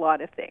stuck with a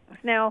lot of things.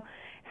 Now,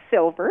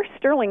 silver,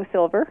 sterling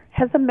silver,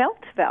 has a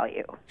melt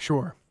value.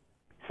 Sure.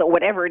 So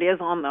whatever it is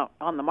on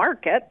the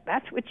market,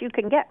 that's what you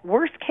can get.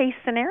 Worst case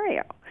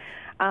scenario.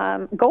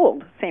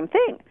 Gold, same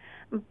thing.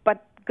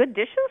 But good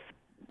dishes?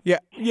 Yeah.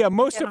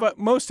 Most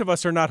of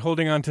us are not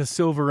holding on to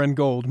silver and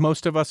gold.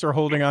 Most of us are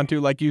holding on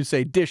to, like you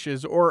say,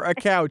 dishes or a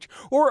couch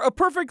or a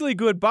perfectly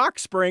good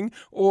box spring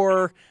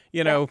or,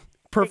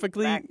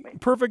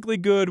 perfectly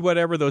good,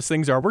 whatever those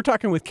things are. We're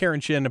talking with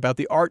Karen Shin about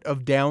the art of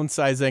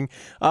downsizing.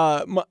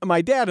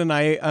 My dad and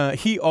I,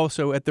 he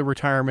also at the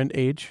retirement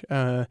age,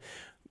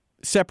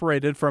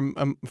 separated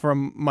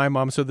from my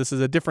mom, so this is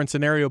a different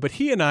scenario. But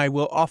he and I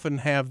will often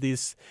have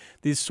these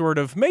sort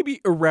of maybe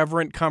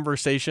irreverent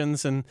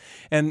conversations, and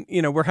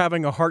we're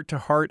having a heart to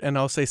heart, and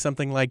I'll say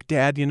something like,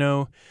 "Dad,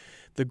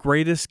 the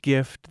greatest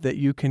gift that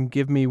you can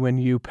give me when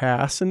you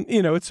pass," and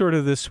it's sort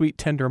of this sweet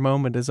tender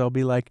moment, is I'll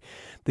be like,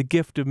 the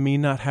gift of me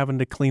not having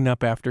to clean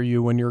up after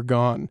you when you're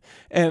gone,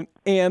 and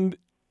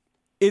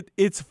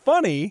it's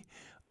funny.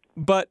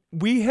 But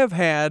we have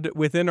had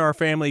within our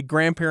family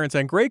grandparents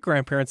and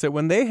great-grandparents that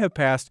when they have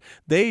passed,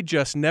 they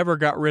just never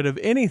got rid of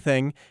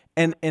anything.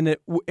 And it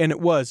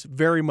was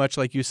very much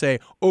like you say,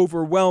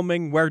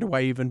 overwhelming. Where do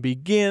I even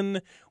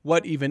begin?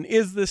 What even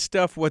is this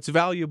stuff? What's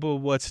valuable?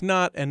 What's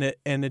not? And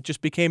it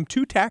just became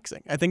too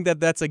taxing. I think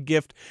that's a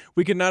gift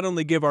we can not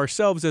only give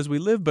ourselves as we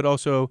live, but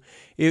also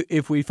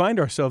if we find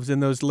ourselves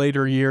in those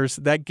later years,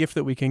 that gift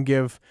that we can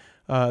give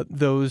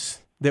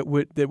those that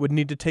would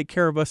need to take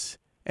care of us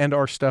and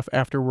our stuff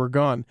after we're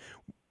gone.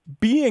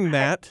 Being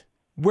that,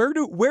 where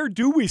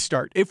do we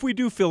start if we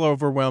do feel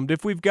overwhelmed?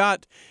 If we've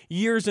got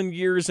years and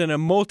years in a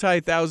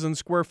multi-thousand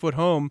square foot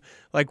home,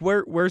 like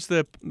where's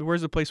the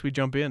place we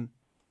jump in?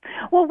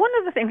 Well, one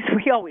of the things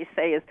we always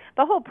say is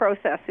the whole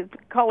process, we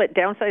call it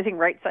downsizing,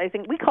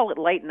 right-sizing, we call it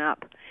lighten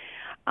up.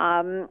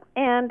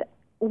 And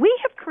we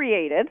have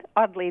created,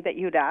 oddly that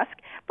you'd ask,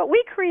 but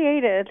we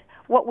created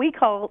what we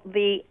call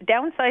the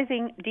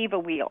Downsizing Diva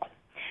Wheel.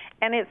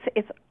 And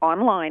it's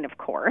online, of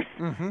course.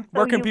 Mm-hmm.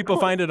 Where can people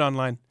find it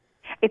online?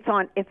 It's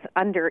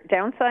under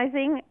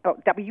downsizing,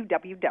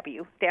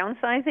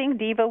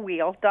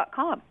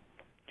 www.downsizingdivawheel.com.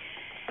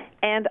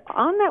 And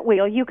on that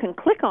wheel, you can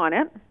click on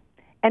it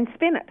and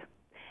spin it.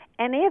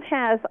 And it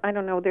has, I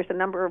don't know, there's a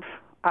number of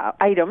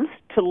items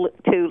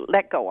to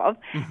let go of,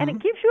 and it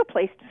gives you a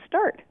place to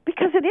start,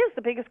 because it is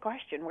the biggest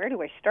question. Where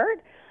do I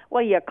start?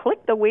 Well, you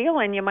click the wheel,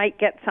 and you might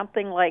get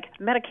something like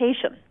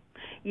medication.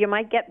 You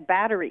might get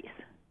batteries.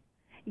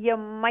 You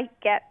might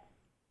get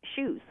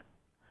shoes.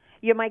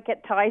 You might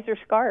get ties or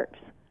scarves.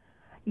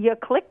 You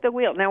click the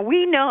wheel. Now,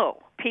 we know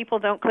people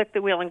don't click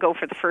the wheel and go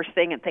for the first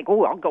thing and think,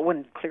 oh, I'll go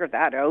and clear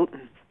that out,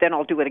 and then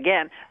I'll do it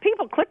again.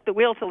 People click the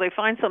wheel till they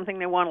find something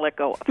they want to let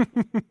go of.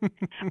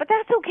 But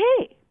that's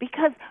okay,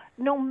 because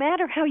no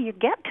matter how you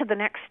get to the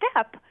next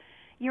step,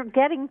 you're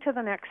getting to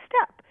the next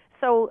step.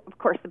 So, of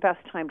course, the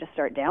best time to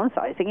start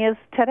downsizing is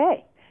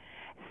today.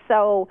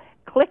 So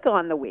click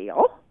on the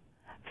wheel,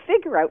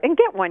 figure out, and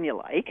get one you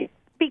like.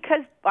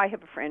 Because I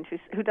have a friend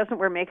who doesn't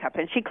wear makeup,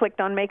 and she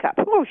clicked on makeup.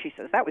 Oh, she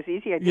says, that was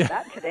easy. I did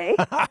that today.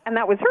 And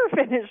that was her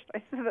finished.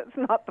 I said, that's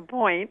not the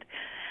point.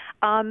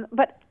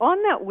 But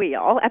on that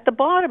wheel, at the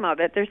bottom of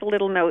it, there's a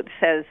little note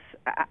that says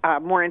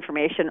more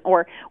information,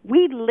 or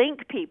we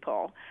link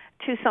people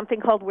to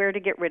something called Where to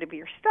Get Rid of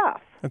Your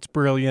Stuff. That's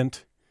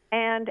brilliant.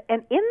 And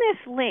in this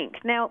link,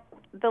 now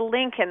the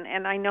link,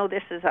 and I know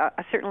this is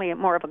certainly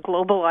more of a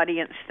global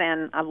audience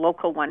than a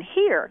local one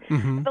here,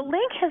 the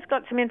link has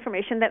got some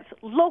information that's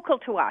local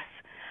to us.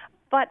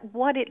 But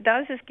what it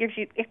does is gives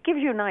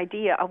you an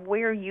idea of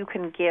where you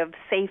can give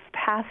safe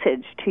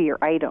passage to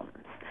your items.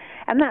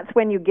 And that's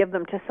when you give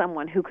them to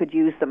someone who could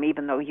use them,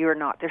 even though you're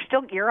not.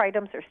 Your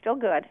items are still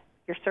good.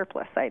 Your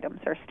surplus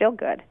items are still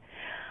good.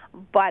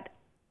 But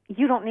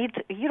you don't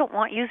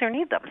want, use, or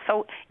need them.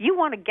 So you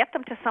want to get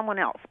them to someone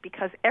else,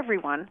 because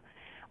everyone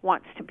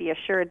wants to be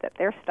assured that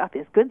their stuff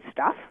is good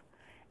stuff.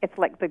 It's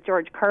like the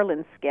George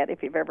Carlin skit,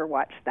 if you've ever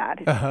watched that.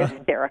 It's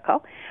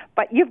hysterical.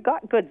 But you've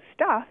got good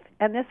stuff,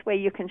 and this way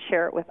you can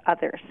share it with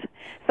others.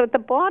 So at the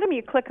bottom,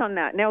 you click on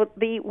that. Now,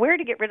 the Where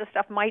to Get Rid of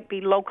Stuff might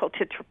be local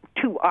to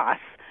us,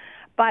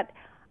 but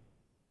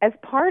as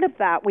part of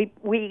that, we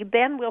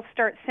then will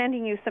start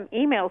sending you some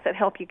emails that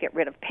help you get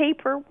rid of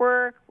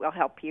paperwork. We'll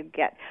help you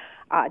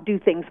do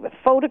things with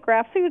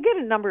photographs. So you get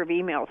a number of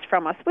emails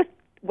from us with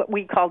what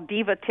we call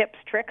diva tips,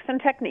 tricks, and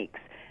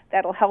techniques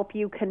that'll help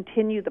you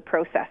continue the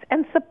process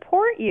and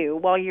support you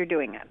while you're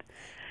doing it.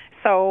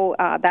 So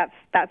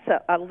that's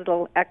a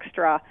little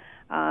extra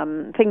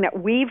thing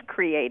that we've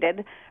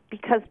created,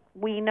 because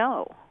we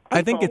know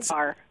I think it's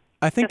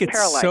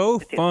so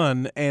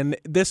fun, and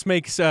this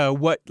makes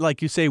what,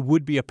 like you say,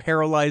 would be a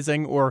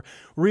paralyzing or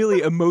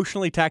really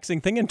emotionally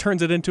taxing thing and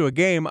turns it into a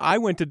game. I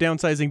went to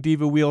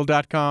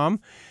downsizingdivawheel.com,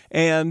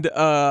 and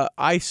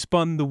I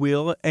spun the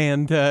wheel,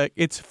 and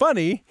it's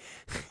funny.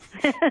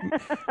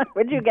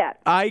 What'd you get?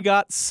 I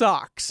got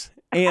socks,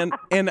 and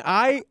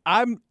I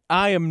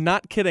am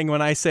not kidding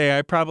when I say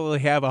I probably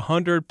have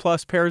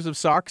 100+ pairs of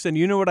socks, and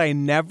you know what I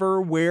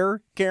never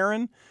wear,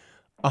 Karen?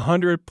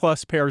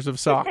 100+ pairs of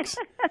socks.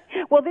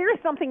 Well, there is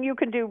something you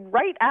can do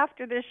right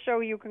after this show.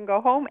 You can go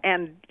home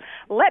and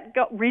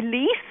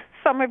release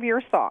some of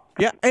your socks.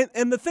 Yeah,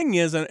 and the thing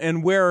is,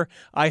 and where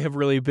I have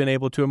really been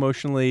able to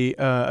emotionally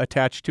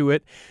attach to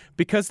it,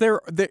 because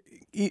there,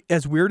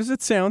 as weird as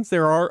it sounds,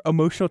 there are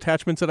emotional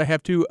attachments that I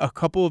have to a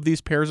couple of these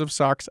pairs of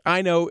socks.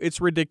 I know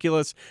it's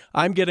ridiculous.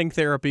 I'm getting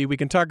therapy. We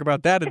can talk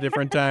about that a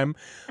different time.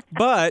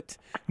 But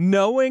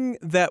knowing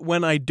that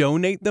when I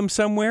donate them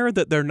somewhere,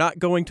 that they're not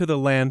going to the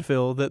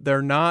landfill, that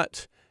they're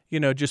not,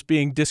 just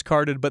being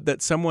discarded, but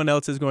that someone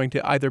else is going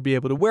to either be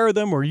able to wear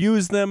them or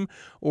use them,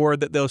 or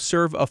that they'll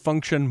serve a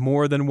function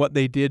more than what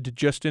they did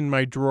just in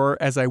my drawer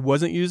as I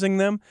wasn't using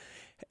them.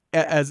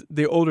 As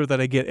the older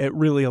that I get, it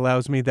really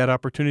allows me that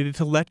opportunity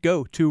to let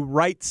go, to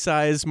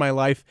right-size my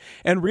life,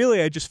 and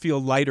really I just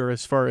feel lighter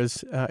as far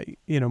as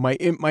my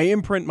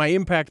imprint, my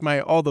impact,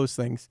 all those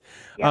things.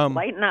 Yeah,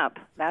 lighten up.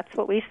 That's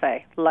what we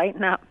say.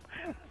 Lighten up.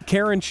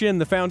 Karen Shin,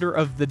 the founder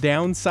of the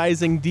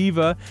Downsizing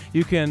Diva.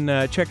 You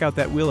can check out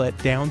that wheel at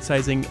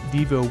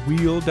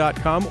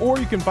downsizingdivawheel.com, or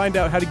you can find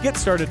out how to get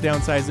started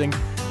downsizing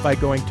by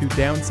going to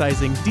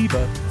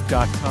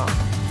downsizingdiva.com.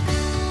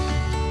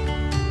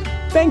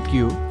 Thank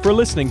you for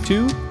listening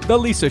to The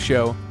Lisa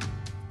Show.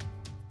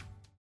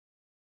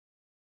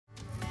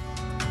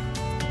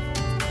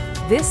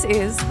 This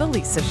is The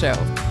Lisa Show.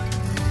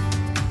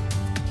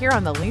 Here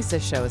on The Lisa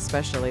Show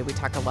especially, we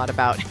talk a lot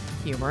about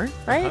humor,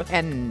 right?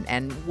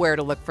 And where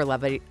to look for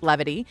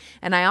levity.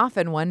 And I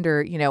often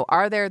wonder,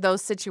 are there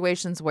those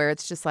situations where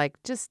it's just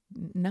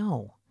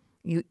no,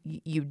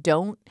 you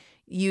don't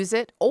use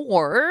it,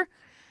 or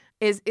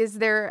is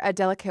there a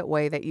delicate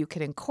way that you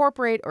can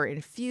incorporate or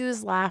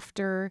infuse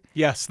laughter?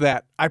 Yes,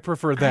 that. I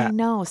prefer that. I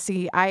know.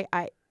 See, I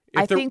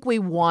think we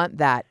want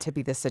that to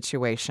be the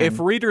situation. If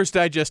Reader's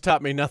Digest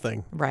taught me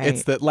nothing, right,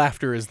 it's that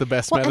laughter is the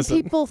best medicine.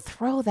 And people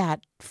throw that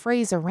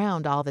phrase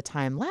around all the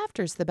time.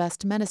 Laughter's the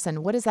best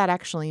medicine. What does that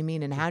actually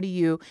mean? And how do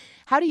you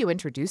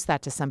introduce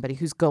that to somebody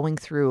who's going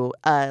through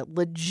a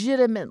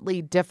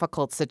legitimately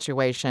difficult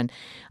situation?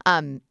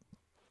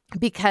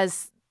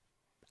 Because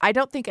I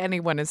don't think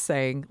anyone is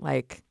saying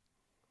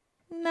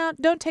no,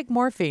 don't take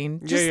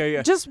morphine.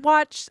 Yeah. Just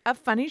watch a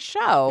funny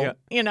show,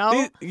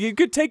 You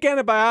could take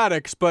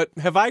antibiotics, but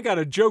have I got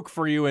a joke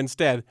for you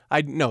instead?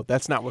 No,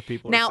 that's not what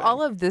people are saying. Now,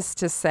 all of this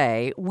to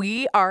say,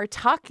 we are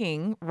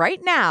talking right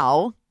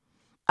now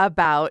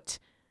about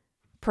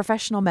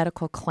professional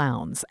medical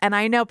clowns. And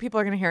I know people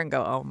are going to hear it and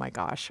go, oh my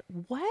gosh,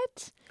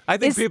 what? I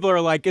think people are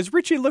like, is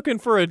Richie looking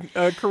for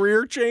a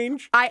career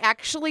change? I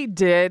actually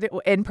did,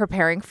 in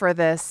preparing for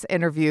this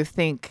interview,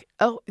 think,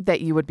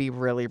 that you would be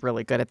really,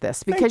 really good at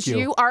this. Because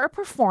you are a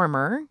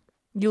performer.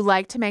 You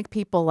like to make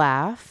people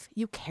laugh.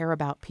 You care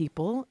about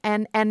people.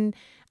 And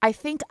I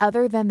think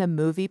other than the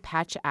movie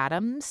Patch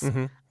Adams,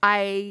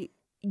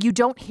 you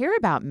don't hear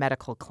about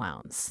medical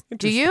clowns,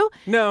 do you?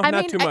 No,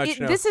 not too much.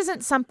 No. This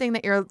isn't something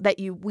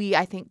we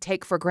I think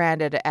take for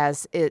granted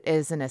as it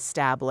is an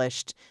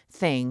established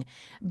thing.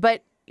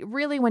 But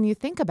really, when you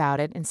think about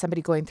it, and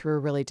somebody going through a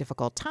really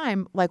difficult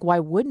time, like, why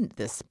wouldn't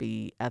this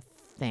be a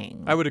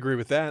thing? I would agree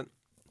with that.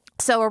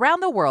 So around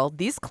the world,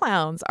 these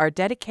clowns are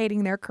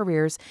dedicating their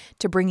careers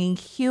to bringing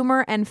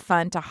humor and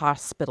fun to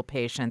hospital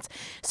patients.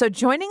 So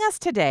joining us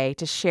today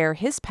to share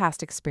his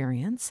past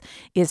experience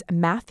is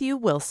Matthew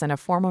Wilson, a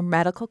former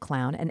medical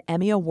clown and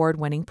Emmy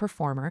Award-winning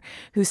performer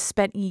who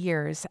spent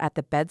years at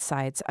the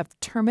bedsides of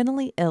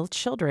terminally ill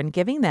children,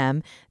 giving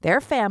them,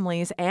 their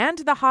families, and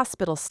the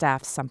hospital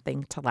staff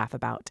something to laugh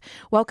about.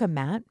 Welcome,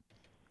 Matt.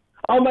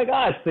 Oh, my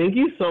gosh. Thank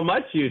you so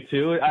much, you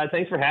two.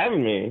 Thanks for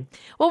having me.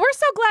 Well, we're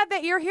so glad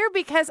that you're here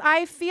because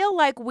I feel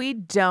like we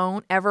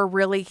don't ever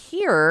really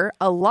hear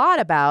a lot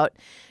about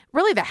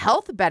really the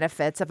health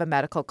benefits of a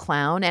medical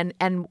clown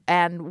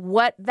and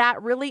what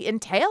that really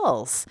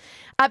entails.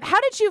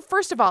 How did you,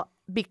 first of all,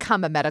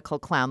 become a medical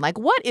clown? Like,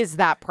 what is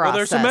that process? Well,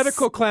 there's a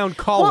medical clown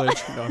college.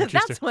 Well,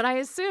 that's what I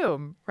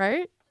assume,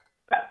 right?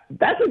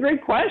 That's a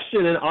great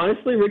question. And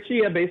honestly,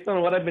 Richie, based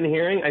on what I've been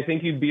hearing, I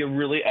think you'd be a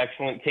really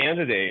excellent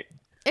candidate.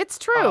 It's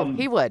true.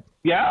 He would.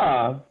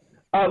 Yeah.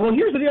 Well,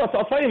 here's the deal. So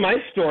I'll tell you my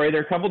story.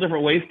 There are a couple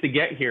different ways to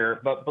get here,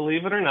 but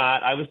believe it or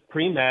not, I was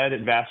pre-med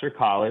at Vassar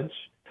College.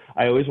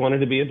 I always wanted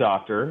to be a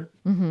doctor,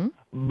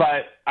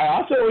 but I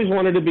also always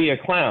wanted to be a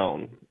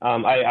clown.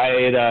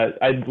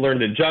 I'd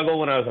learned to juggle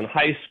when I was in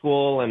high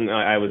school, and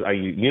I was a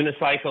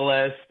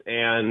unicyclist,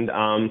 and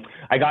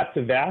I got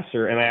to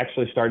Vassar, and I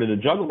actually started a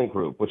juggling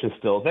group, which is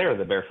still there,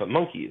 the Barefoot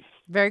Monkeys.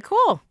 Very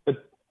cool.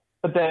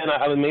 But then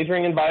I was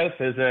majoring in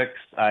biophysics.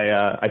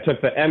 I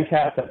took the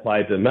MCAT,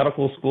 applied to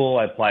medical school.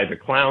 I applied to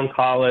clown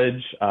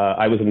college.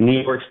 I was a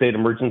New York State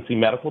emergency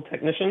medical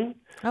technician.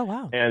 Oh,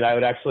 wow. And I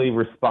would actually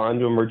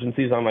respond to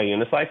emergencies on my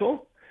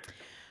unicycle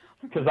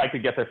because I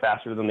could get there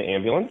faster than the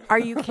ambulance. Are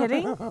you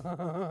kidding?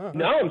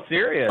 No, I'm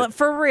serious. But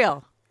for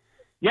real?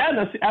 Yeah,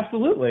 that's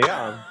absolutely,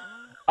 yeah.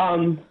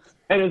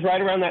 And it was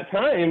right around that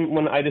time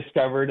when I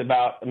discovered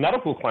about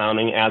medical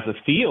clowning as a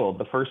field.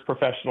 The first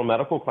professional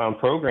medical clown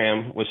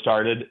program was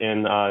started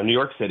in New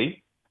York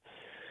City.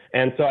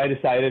 And so I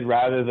decided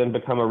rather than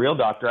become a real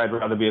doctor, I'd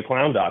rather be a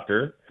clown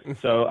doctor.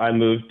 So I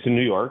moved to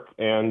New York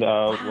and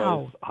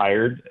was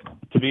hired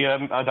to be a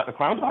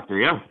clown doctor,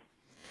 yeah.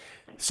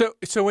 So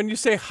when you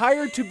say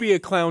hired to be a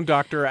clown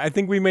doctor, I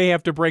think we may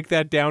have to break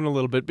that down a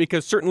little bit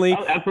because certainly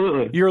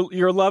absolutely.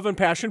 Your love and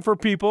passion for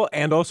people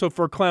and also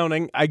for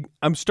clowning,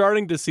 I'm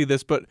starting to see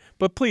this, but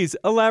please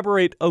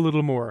elaborate a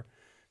little more.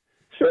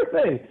 Sure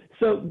thing.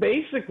 So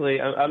basically,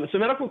 so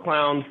medical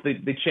clowns,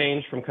 they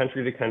change from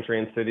country to country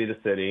and city to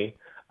city.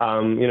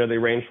 They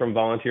range from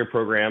volunteer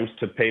programs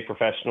to pay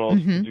professionals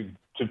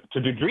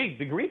to do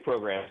degree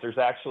programs. There's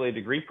actually a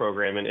degree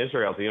program in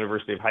Israel at the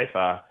University of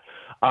Haifa.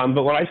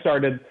 But when I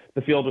started,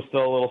 the field was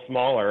still a little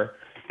smaller.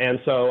 And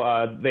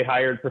so they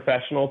hired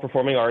professional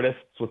performing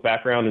artists with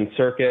background in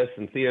circus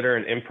and theater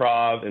and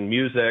improv and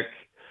music.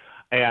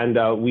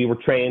 And we were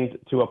trained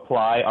to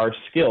apply our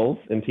skills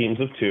in teams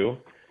of two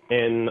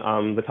in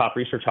the top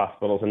research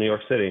hospitals in New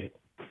York City.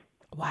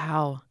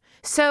 Wow.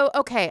 So,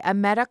 okay, a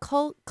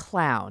medical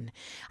clown.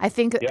 I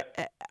think,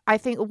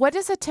 what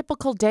does a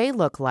typical day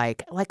look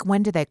like? Like,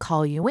 when do they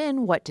call you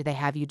in? What do they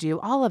have you do?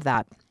 All of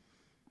that.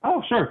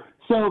 Oh, sure.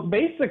 So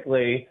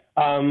basically,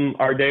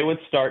 our day would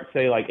start,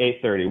 say, like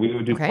 8:30. We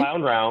would do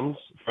clown rounds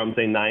from,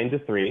 say, 9 to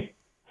 3.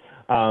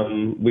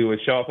 We would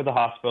show up at the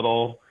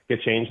hospital,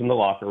 get changed in the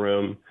locker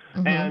room.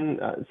 And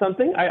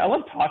something, I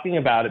love talking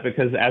about it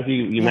because, as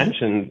you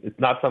mentioned, it's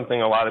not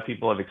something a lot of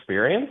people have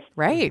experienced.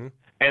 Right.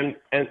 And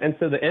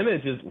so the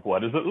image is,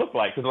 what does it look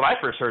like? Because when I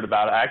first heard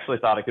about it, I actually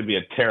thought it could be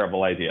a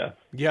terrible idea.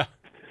 Yeah.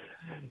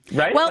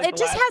 Right? Well, it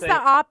just has the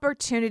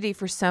opportunity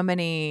for so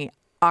many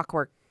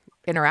awkward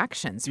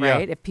interactions,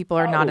 right? Yeah. If people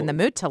are not in the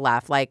mood to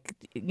laugh, like,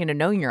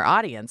 knowing your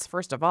audience,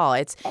 first of all,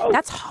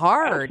 that's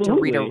hard to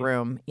read a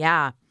room.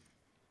 Yeah.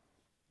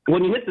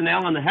 When you hit the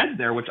nail on the head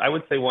there, which I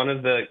would say one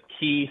of the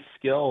key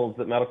skills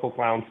that medical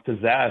clowns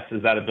possess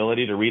is that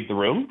ability to read the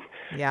room.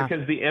 Yeah.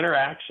 Because the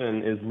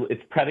interaction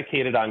it's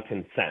predicated on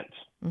consent.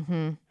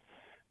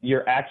 you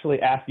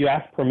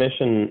ask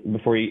permission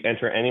before you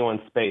enter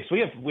anyone's space. We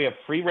have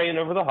free reign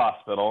over the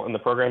hospital. In the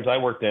programs I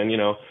worked in,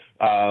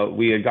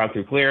 we had gone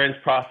through clearance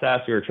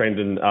process. We were trained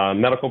in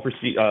medical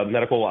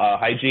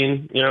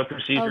hygiene,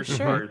 procedures. Oh,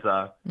 sure. As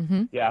far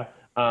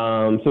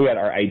as, so we had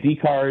our ID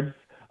cards.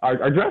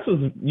 Our dress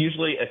was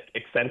usually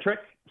eccentric.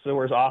 So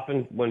whereas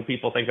often when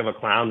people think of a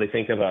clown, they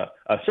think of a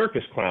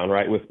circus clown,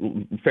 right, with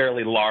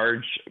fairly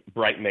large,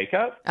 bright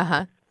makeup.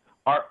 Uh-huh.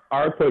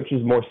 Our approach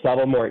is more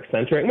subtle, more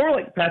eccentric, more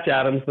like Patch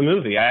Adams, the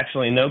movie. I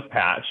actually know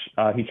Patch.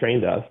 He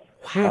trained us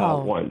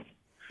once.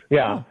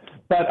 Yeah.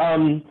 But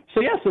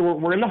so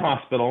we're in the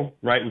hospital,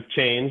 right? We've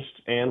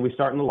changed, and we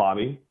start in the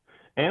lobby,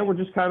 and we're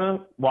just kind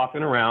of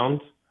walking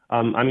around.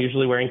 I'm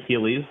usually wearing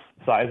Heelys,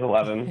 size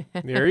 11.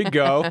 There you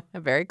go.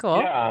 Very cool.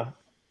 Yeah.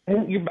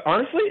 And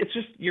honestly, it's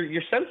just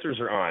your sensors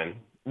are on,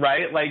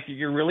 right? Like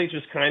you're really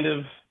just kind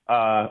of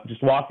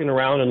just walking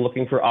around and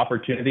looking for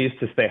opportunities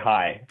to say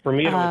hi. For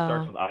me, it always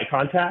starts with eye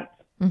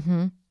contact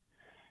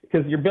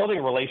because you're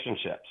building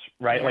relationships,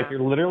 right? Yeah. Like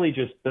you're literally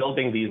just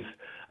building these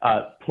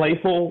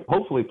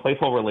hopefully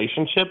playful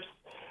relationships.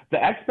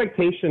 The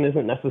expectation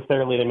isn't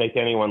necessarily to make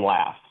anyone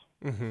laugh,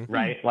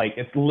 right? Like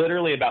it's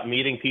literally about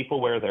meeting people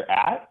where they're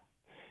at,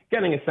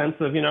 getting a sense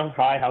of,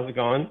 hi, how's it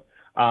going?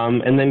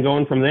 And then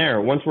going from there.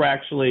 Once we're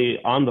actually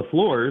on the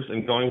floors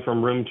and going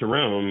from room to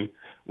room,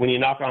 when you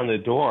knock on the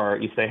door,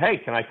 you say, hey,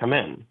 can I come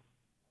in?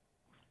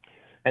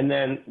 And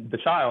then the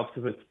child,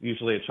 because it's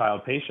usually a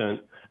child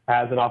patient,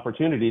 has an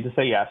opportunity to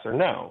say yes or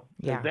no.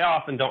 Yeah. They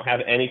often don't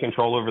have any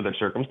control over their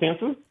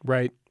circumstances.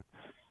 Right.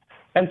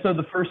 And so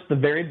the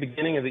very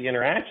beginning of the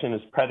interaction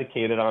is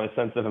predicated on a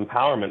sense of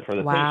empowerment for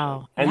the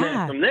patient. And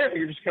then from there,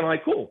 you're just kind of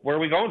like, cool, where are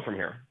we going from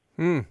here?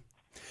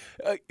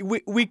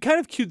 We kind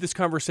of queued this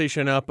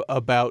conversation up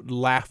about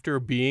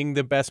laughter being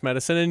the best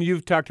medicine, and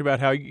you've talked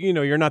about how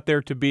you're not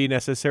there to be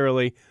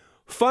necessarily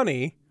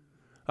funny,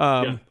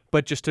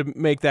 but just to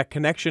make that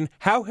connection.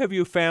 How have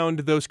you found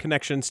those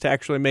connections to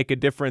actually make a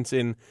difference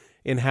in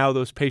how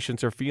those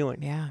patients are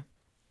feeling? Yeah.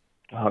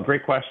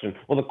 Great question.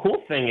 Well, the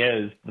cool thing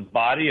is the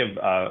body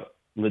of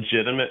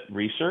legitimate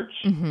research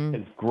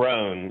has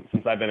grown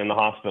since I've been in the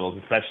hospitals,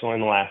 especially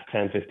in the last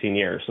 10, 15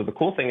 years. So the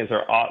cool thing is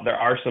there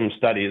are some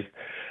studies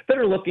that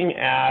are looking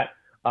at,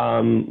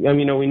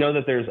 we know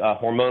that there's a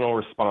hormonal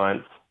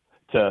response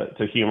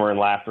to humor and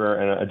laughter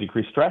and a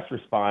decreased stress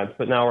response,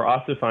 but now we're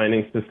also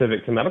finding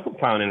specific to medical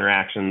clown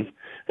interactions.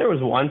 There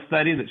was one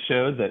study that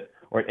showed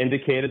or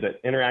indicated that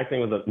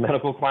interacting with a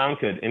medical clown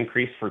could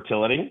increase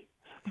fertility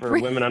for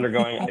women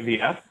undergoing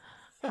IVF.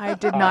 I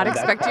did not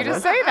expect you to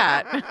say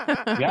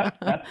that. Yeah,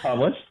 that's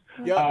published.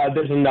 Yep.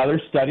 There's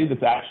another study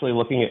that's actually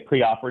looking at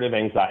preoperative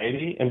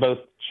anxiety in both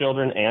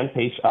children and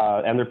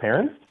their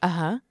parents,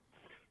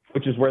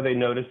 which is where they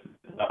noticed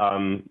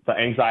the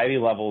anxiety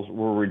levels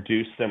were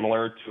reduced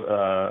similar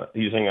to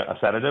using a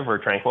sedative or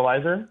a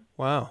tranquilizer.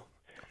 Wow.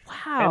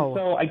 And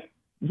so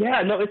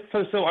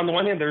so on the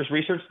one hand, there's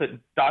research that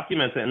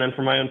documents it, and then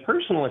from my own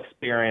personal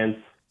experience,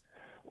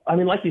 I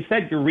mean, like you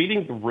said, you're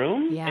reading the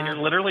room, and you're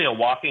literally a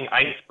walking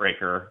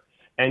icebreaker,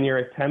 and you're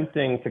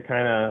attempting to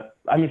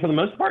for the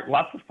most part,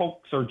 lots of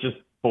folks are just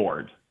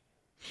bored.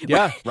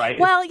 Yeah. Right?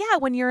 Well, yeah,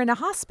 when you're in a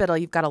hospital,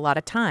 you've got a lot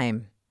of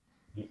time.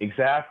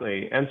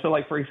 Exactly. And so,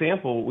 like, for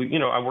example,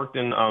 I worked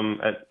in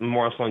at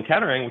Memorial Sloan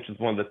Kettering, which is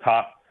one of the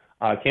top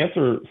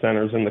cancer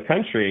centers in the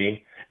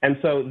country. And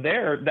so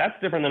that's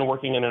different than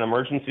working in an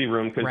emergency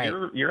room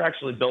because you're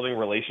actually building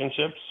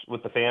relationships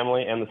with the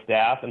family and the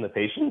staff and the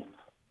patients.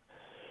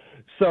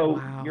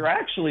 So you're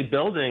actually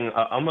building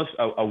almost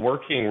a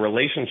working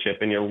relationship,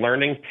 and you're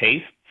learning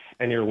tastes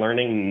and you're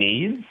learning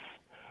needs,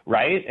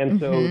 right? And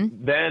so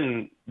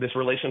then this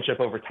relationship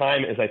over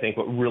time is, I think,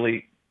 what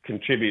really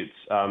contributes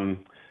to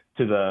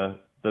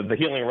the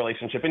healing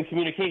relationship and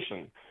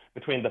communication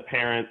between the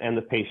parent and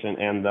the patient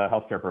and the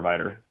healthcare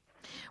provider.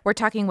 We're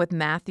talking with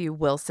Matthew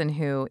Wilson,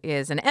 who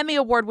is an Emmy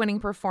Award-winning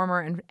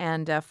performer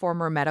and a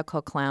former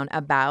medical clown,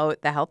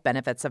 about the health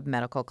benefits of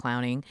medical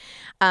clowning.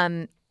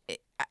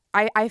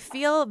 I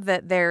feel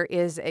that there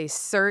is a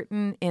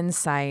certain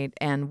insight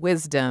and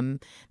wisdom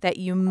that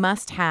you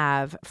must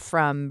have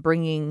from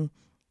bringing,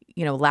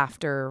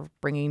 laughter,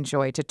 bringing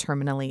joy to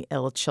terminally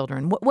ill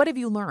children. What have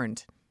you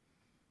learned?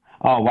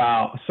 Oh,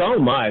 wow. So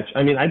much.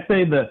 I mean, I'd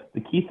say the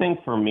key thing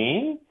for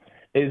me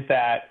is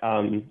that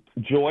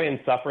joy and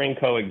suffering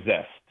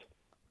coexist.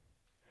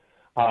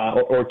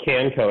 Or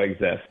can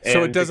coexist.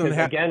 So it doesn't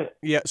have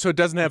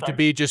to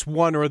be just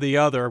one or the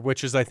other,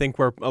 which is, I think,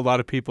 where a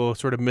lot of people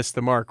sort of miss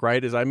the mark,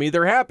 right? Is I'm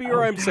either happy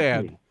or I'm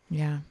sad.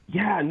 Yeah.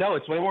 Yeah, no,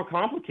 it's way more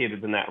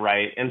complicated than that,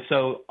 right? And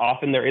so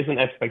often there is an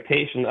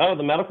expectation,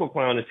 the medical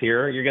clown is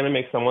here, you're going to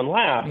make someone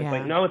laugh. Yeah. It's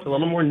like, no, it's a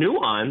little more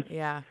nuanced.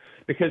 Yeah.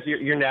 Because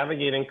you're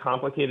navigating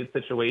complicated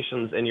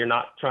situations and you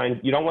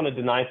don't want to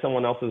deny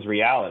someone else's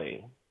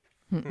reality.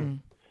 Mm-mm.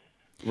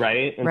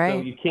 Right? And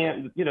so you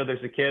can't,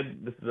 there's a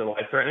kid, this is a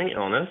life-threatening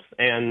illness,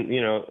 and,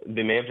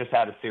 they may have just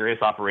had a serious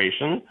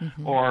operation,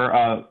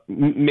 or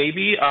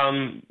maybe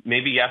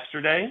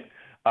yesterday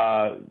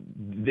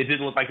they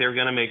didn't look like they were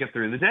going to make it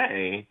through the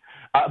day,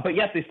 but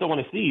yet they still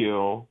want to see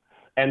you.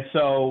 And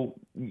so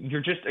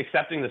you're just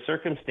accepting the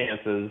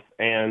circumstances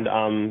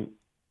and,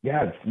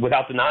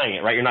 without denying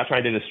it, right? You're not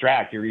trying to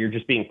distract. You're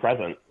just being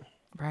present.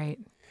 Right.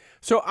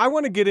 So I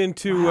want to get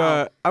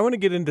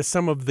into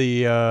some of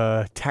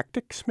the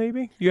tactics.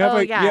 Maybe you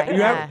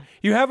have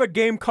you have a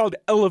game called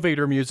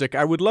Elevator Music.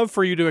 I would love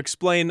for you to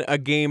explain a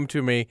game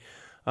to me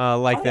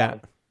that. Yeah.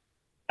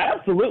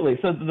 Absolutely.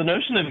 So the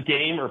notion of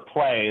game or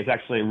play is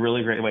actually a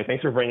really great way.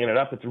 Thanks for bringing it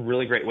up. It's a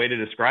really great way to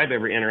describe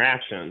every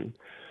interaction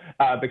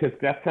because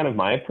that's kind of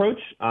my approach.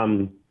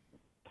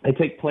 I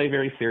take play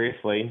very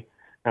seriously.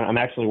 I'm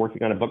actually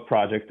working on a book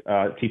project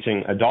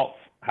teaching adults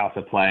how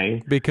to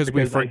play. Because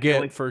we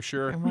forget for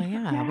sure. Well,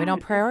 yeah, we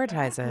don't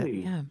prioritize it.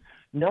 Yeah.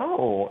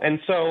 No. And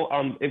so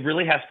it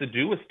really has to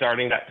do with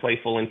starting that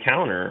playful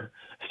encounter,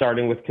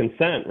 starting with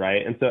consent,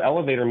 right? And so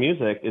elevator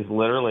music is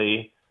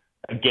literally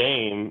a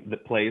game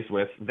that plays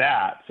with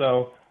that.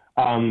 So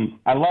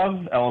I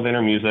love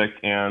elevator music,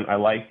 and I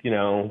like,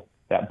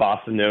 that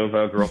bossa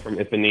nova, Girl from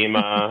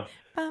Ipanema,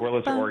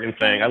 Where's the Organ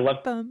thing. I love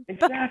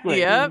exactly.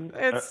 Yep,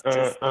 it's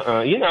just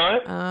you know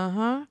it.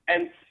 Uh-huh.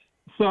 And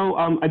so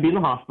I'd be in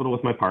the hospital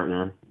with my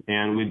partner,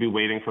 and we'd be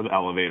waiting for the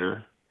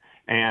elevator.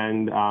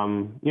 And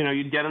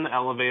you'd get in the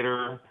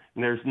elevator,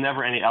 and there's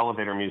never any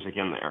elevator music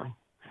in there.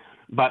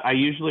 But I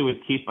usually would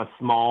keep a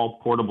small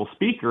portable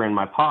speaker in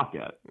my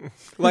pocket.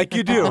 Like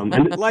you do.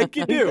 Like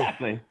you do.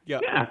 Exactly. Yeah.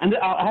 And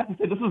I have to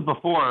say, this was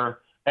before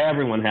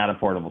everyone had a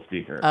portable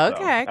speaker.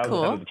 Okay, so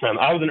cool.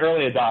 I was an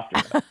early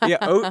adopter. Yeah,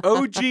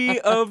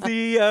 OG of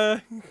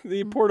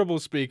the portable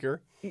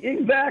speaker.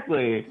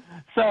 Exactly.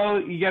 So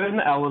you get in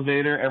the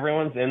elevator,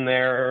 everyone's in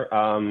there.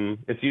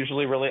 It's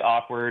usually really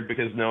awkward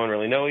because no one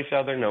really knows each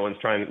other. No one's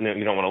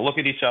you don't want to look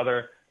at each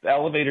other. The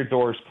elevator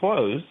doors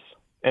close,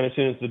 and as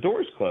soon as the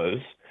doors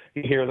close,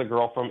 you hear the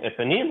Girl from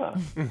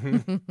Ipanema.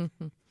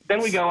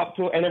 Then we go up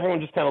to, and everyone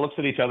just kind of looks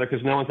at each other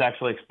because no one's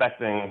actually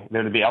expecting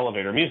there to be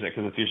elevator music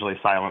because it's usually a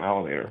silent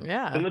elevator.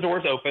 Yeah. Then the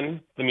doors open,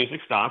 the music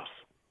stops.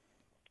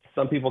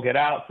 Some people get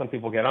out, some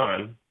people get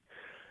on.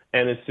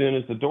 And as soon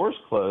as the doors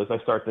close, I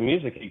start the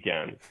music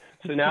again.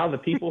 So now the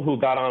people who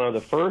got on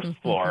the first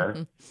floor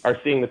are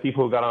seeing the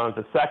people who got on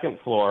the second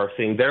floor,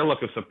 seeing their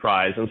look of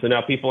surprise. And so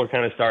now people are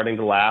kind of starting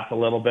to laugh a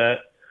little bit.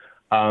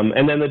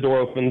 And then the door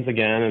opens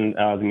again, and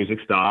the music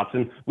stops.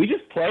 And we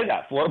just play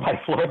that floor by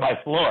floor by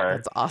floor.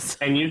 That's awesome.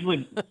 And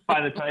usually by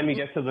the time you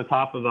get to the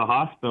top of the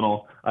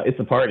hospital, it's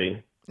a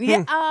party.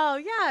 Yeah. Oh,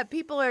 yeah.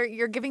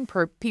 You're giving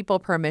people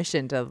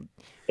permission to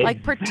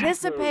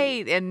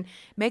participate and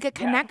make a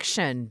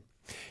connection.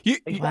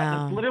 Exactly.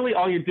 Wow. That's literally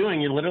all you're doing.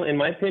 You're literally, in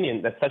my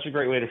opinion, that's such a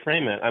great way to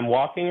frame it. I'm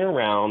walking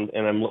around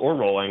and we're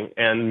rolling,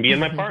 and me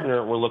and my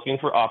partner, we're looking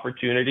for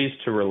opportunities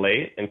to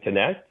relate and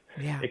connect.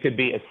 Yeah. It could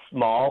be as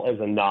small as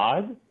a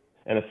nod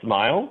and a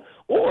smile,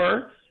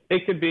 or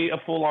it could be a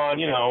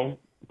full-on,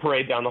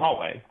 parade down the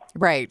hallway.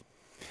 Right.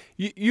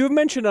 You've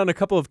mentioned on a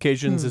couple of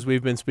occasions as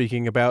we've been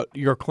speaking about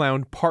your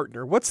clown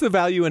partner. What's the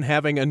value in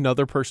having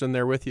another person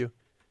there with you?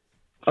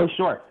 Oh,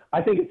 sure.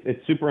 I think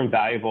it's super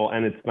invaluable,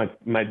 and it's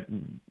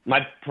my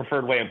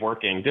preferred way of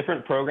working.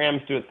 Different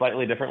programs do it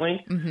slightly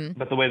differently,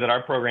 but the way that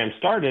our program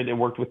started, it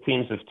worked with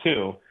teams of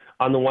two.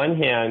 On the one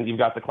hand, you've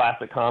got the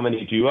classic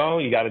comedy duo.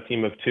 You got a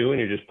team of two,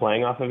 and you're just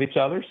playing off of each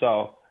other.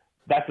 So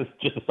that's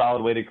just a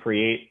solid way to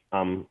create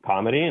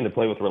comedy and to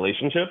play with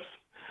relationships.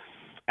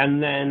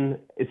 And then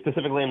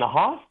specifically in the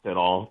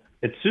hospital,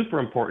 it's super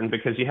important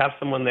because you have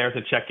someone there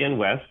to check in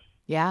with.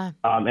 Yeah.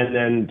 And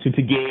then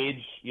to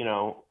gauge,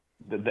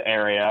 the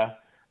area.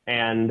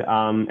 And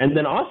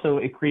then also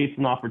it creates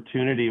an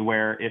opportunity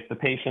where if the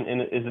patient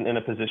isn't in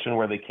a position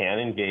where they can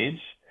engage,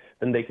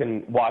 then they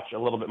can watch a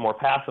little bit more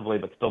passively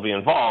but still be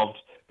involved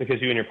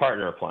because you and your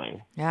partner are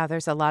playing. Yeah,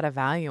 there's a lot of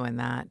value in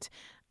that.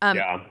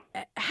 Yeah.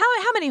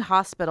 How many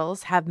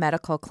hospitals have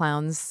medical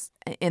clowns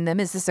in them?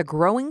 Is this a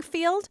growing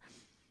field?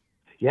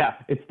 Yeah,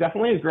 it's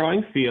definitely a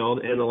growing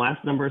field. And the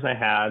last numbers I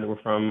had were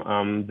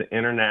from the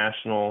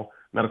International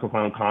Medical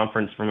Clown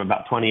Conference from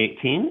about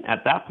 2018.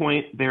 At that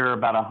point, there are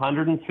about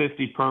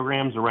 150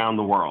 programs around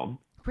the world.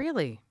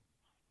 Really?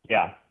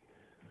 Yeah.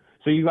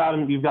 So you've got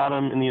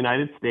them in the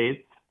United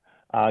States.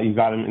 You've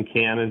got them in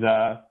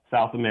Canada,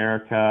 South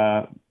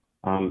America,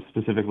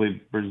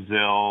 specifically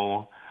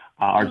Brazil,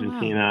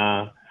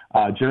 Argentina,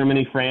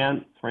 Germany,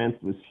 France. France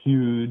was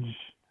huge.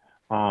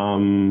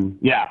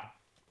 Yeah.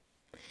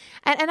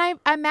 And I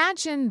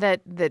imagine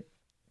that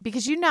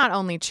because you not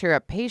only cheer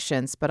up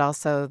patients, but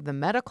also the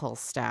medical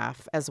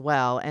staff as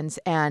well.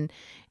 And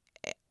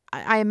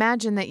I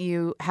imagine that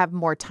you have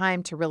more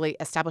time to really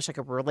establish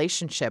a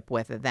relationship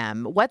with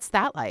them. What's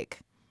that like?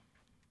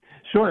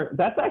 Sure.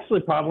 That's actually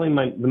probably,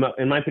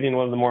 in my opinion,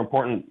 one of the more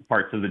important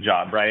parts of the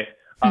job, right?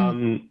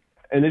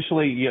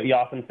 Initially, you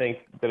often think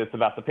that it's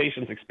about the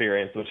patient's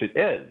experience, which it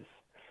is.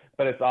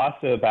 But it's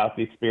also about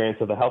the experience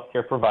of the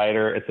healthcare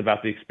provider. It's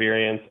about the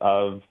experience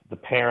of the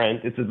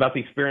parent. It's about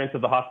the experience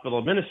of the hospital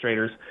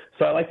administrators.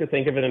 So I like to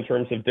think of it in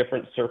terms of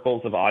different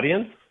circles of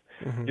audience.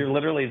 You're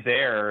literally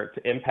there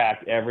to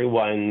impact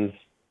everyone's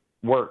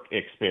work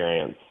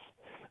experience.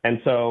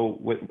 And so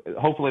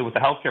hopefully with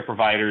the healthcare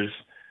providers,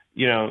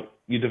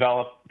 you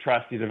develop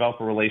trust, you develop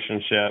a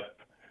relationship,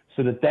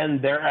 so that then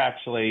they're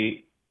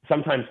actually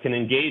sometimes can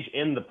engage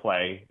in the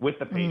play with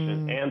the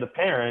patient and the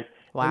parent.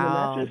 Wow. And then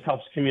that just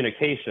helps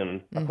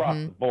communication across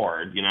the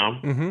board,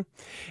 It's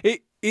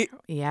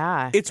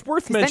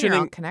worth Then you're mentioning.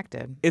 all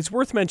connected. It's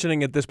worth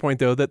mentioning at this point,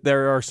 though, that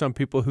there are some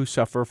people who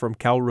suffer from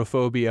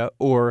calrophobia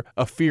or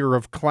a fear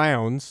of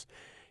clowns.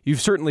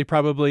 You've certainly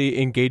probably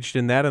engaged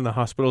in that in the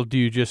hospital. Do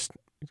you just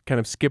kind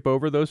of skip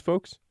over those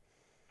folks?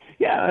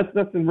 Yeah,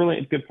 that's a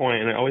really good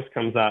point, and it always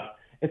comes up.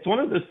 It's one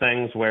of those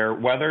things where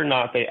whether or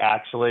not they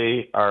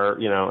actually are,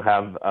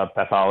 have a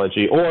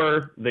pathology,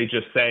 or they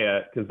just say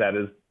it because that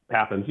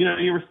happens.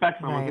 You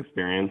respect someone's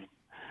experience,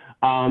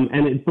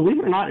 and believe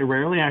it or not, it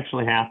rarely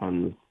actually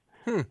happens.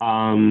 It's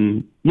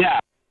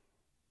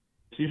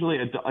usually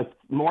it's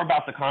more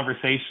about the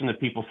conversation of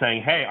people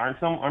saying, "Hey,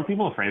 aren't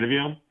people afraid of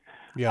you?"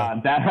 Yeah,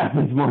 that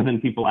happens more than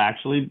people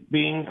actually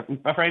being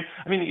afraid.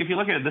 I mean, if you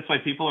look at it this way,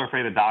 people are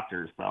afraid of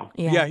doctors, though.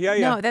 Yeah.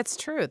 No, that's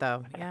true,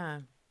 though.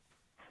 Yeah.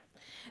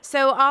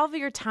 So all of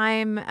your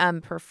time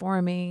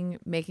performing,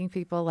 making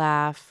people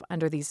laugh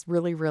under these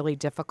really, really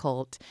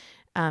difficult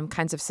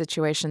kinds of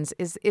situations,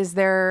 is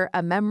there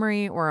a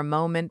memory or a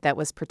moment that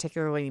was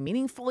particularly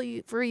meaningful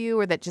for you,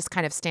 or that just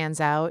kind of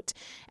stands out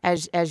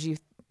as you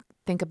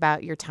think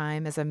about your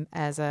time as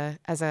a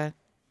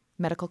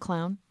medical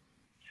clown?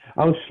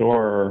 Oh,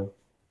 sure.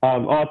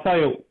 I'll tell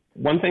you,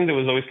 one thing that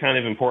was always kind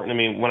of important to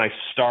me when I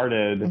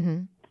started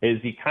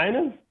is you kind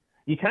of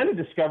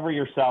discover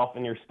yourself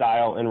and your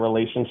style in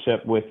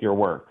relationship with your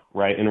work,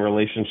 right? In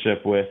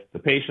relationship with the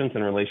patients,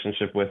 in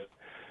relationship with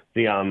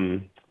the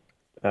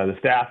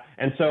staff.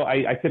 And so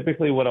I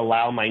typically would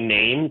allow my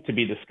name to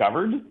be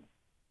discovered.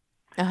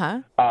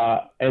 And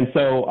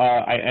so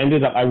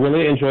I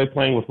really enjoyed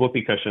playing with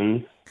whoopee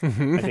cushions. I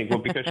think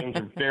whoopee cushions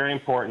are very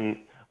important.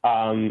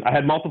 I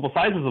had multiple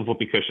sizes of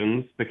whoopee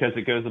cushions because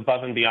it goes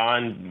above and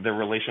beyond the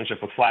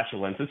relationship with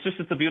flatulence.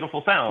 It's a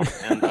beautiful sound.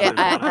 And,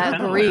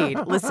 agreed.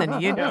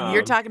 Listen,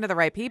 you're talking to the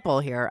right people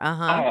here. Oh,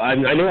 I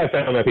knew I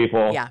found my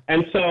people. Yeah.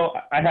 And so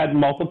I had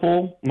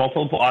multiple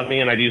on me,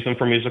 and I'd use them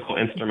for musical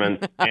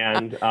instruments.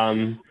 And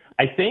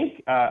I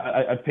think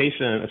a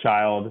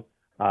child,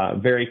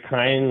 very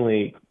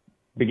kindly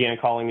began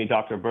calling me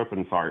Dr.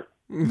 Burpenfart.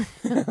 And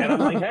I'm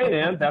like, hey,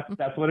 man,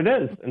 that's what it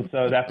is. And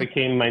so that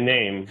became my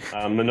name,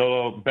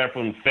 Manolo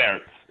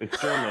Burpenfart.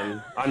 It's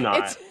German. I'm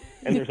not.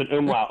 And there's an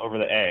umlaut over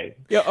the A.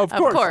 Yeah, of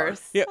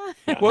course. Yeah.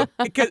 Well,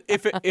 because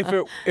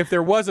if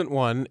there wasn't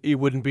one, it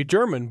wouldn't be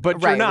German.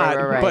 But Right, you're not.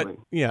 right. But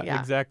Yeah.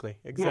 exactly.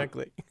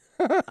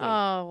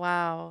 Oh,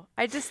 wow.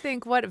 I just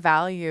think what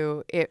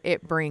value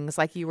it brings,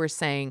 like you were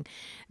saying,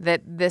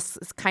 that this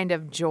kind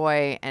of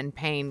joy and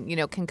pain,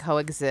 can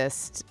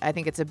coexist. I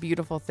think it's a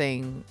beautiful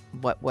thing,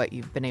 what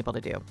you've been able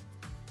to do.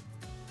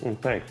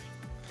 Thanks.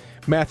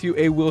 Matthew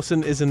A.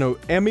 Wilson is an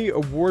Emmy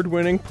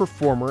award-winning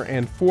performer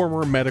and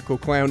former medical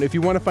clown. If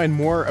you want to find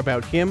more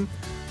about him,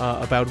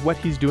 about what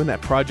he's doing,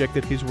 that project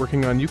that he's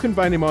working on, you can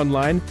find him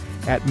online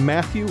at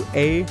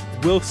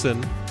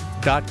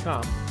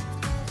MatthewAWilson.com.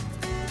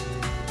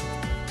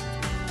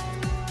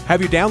 Have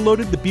you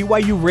downloaded the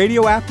BYU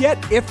Radio app yet?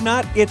 If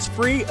not, it's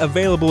free,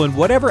 available in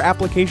whatever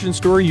application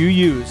store you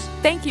use.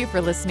 Thank you for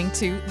listening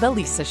to The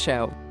Lisa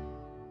Show.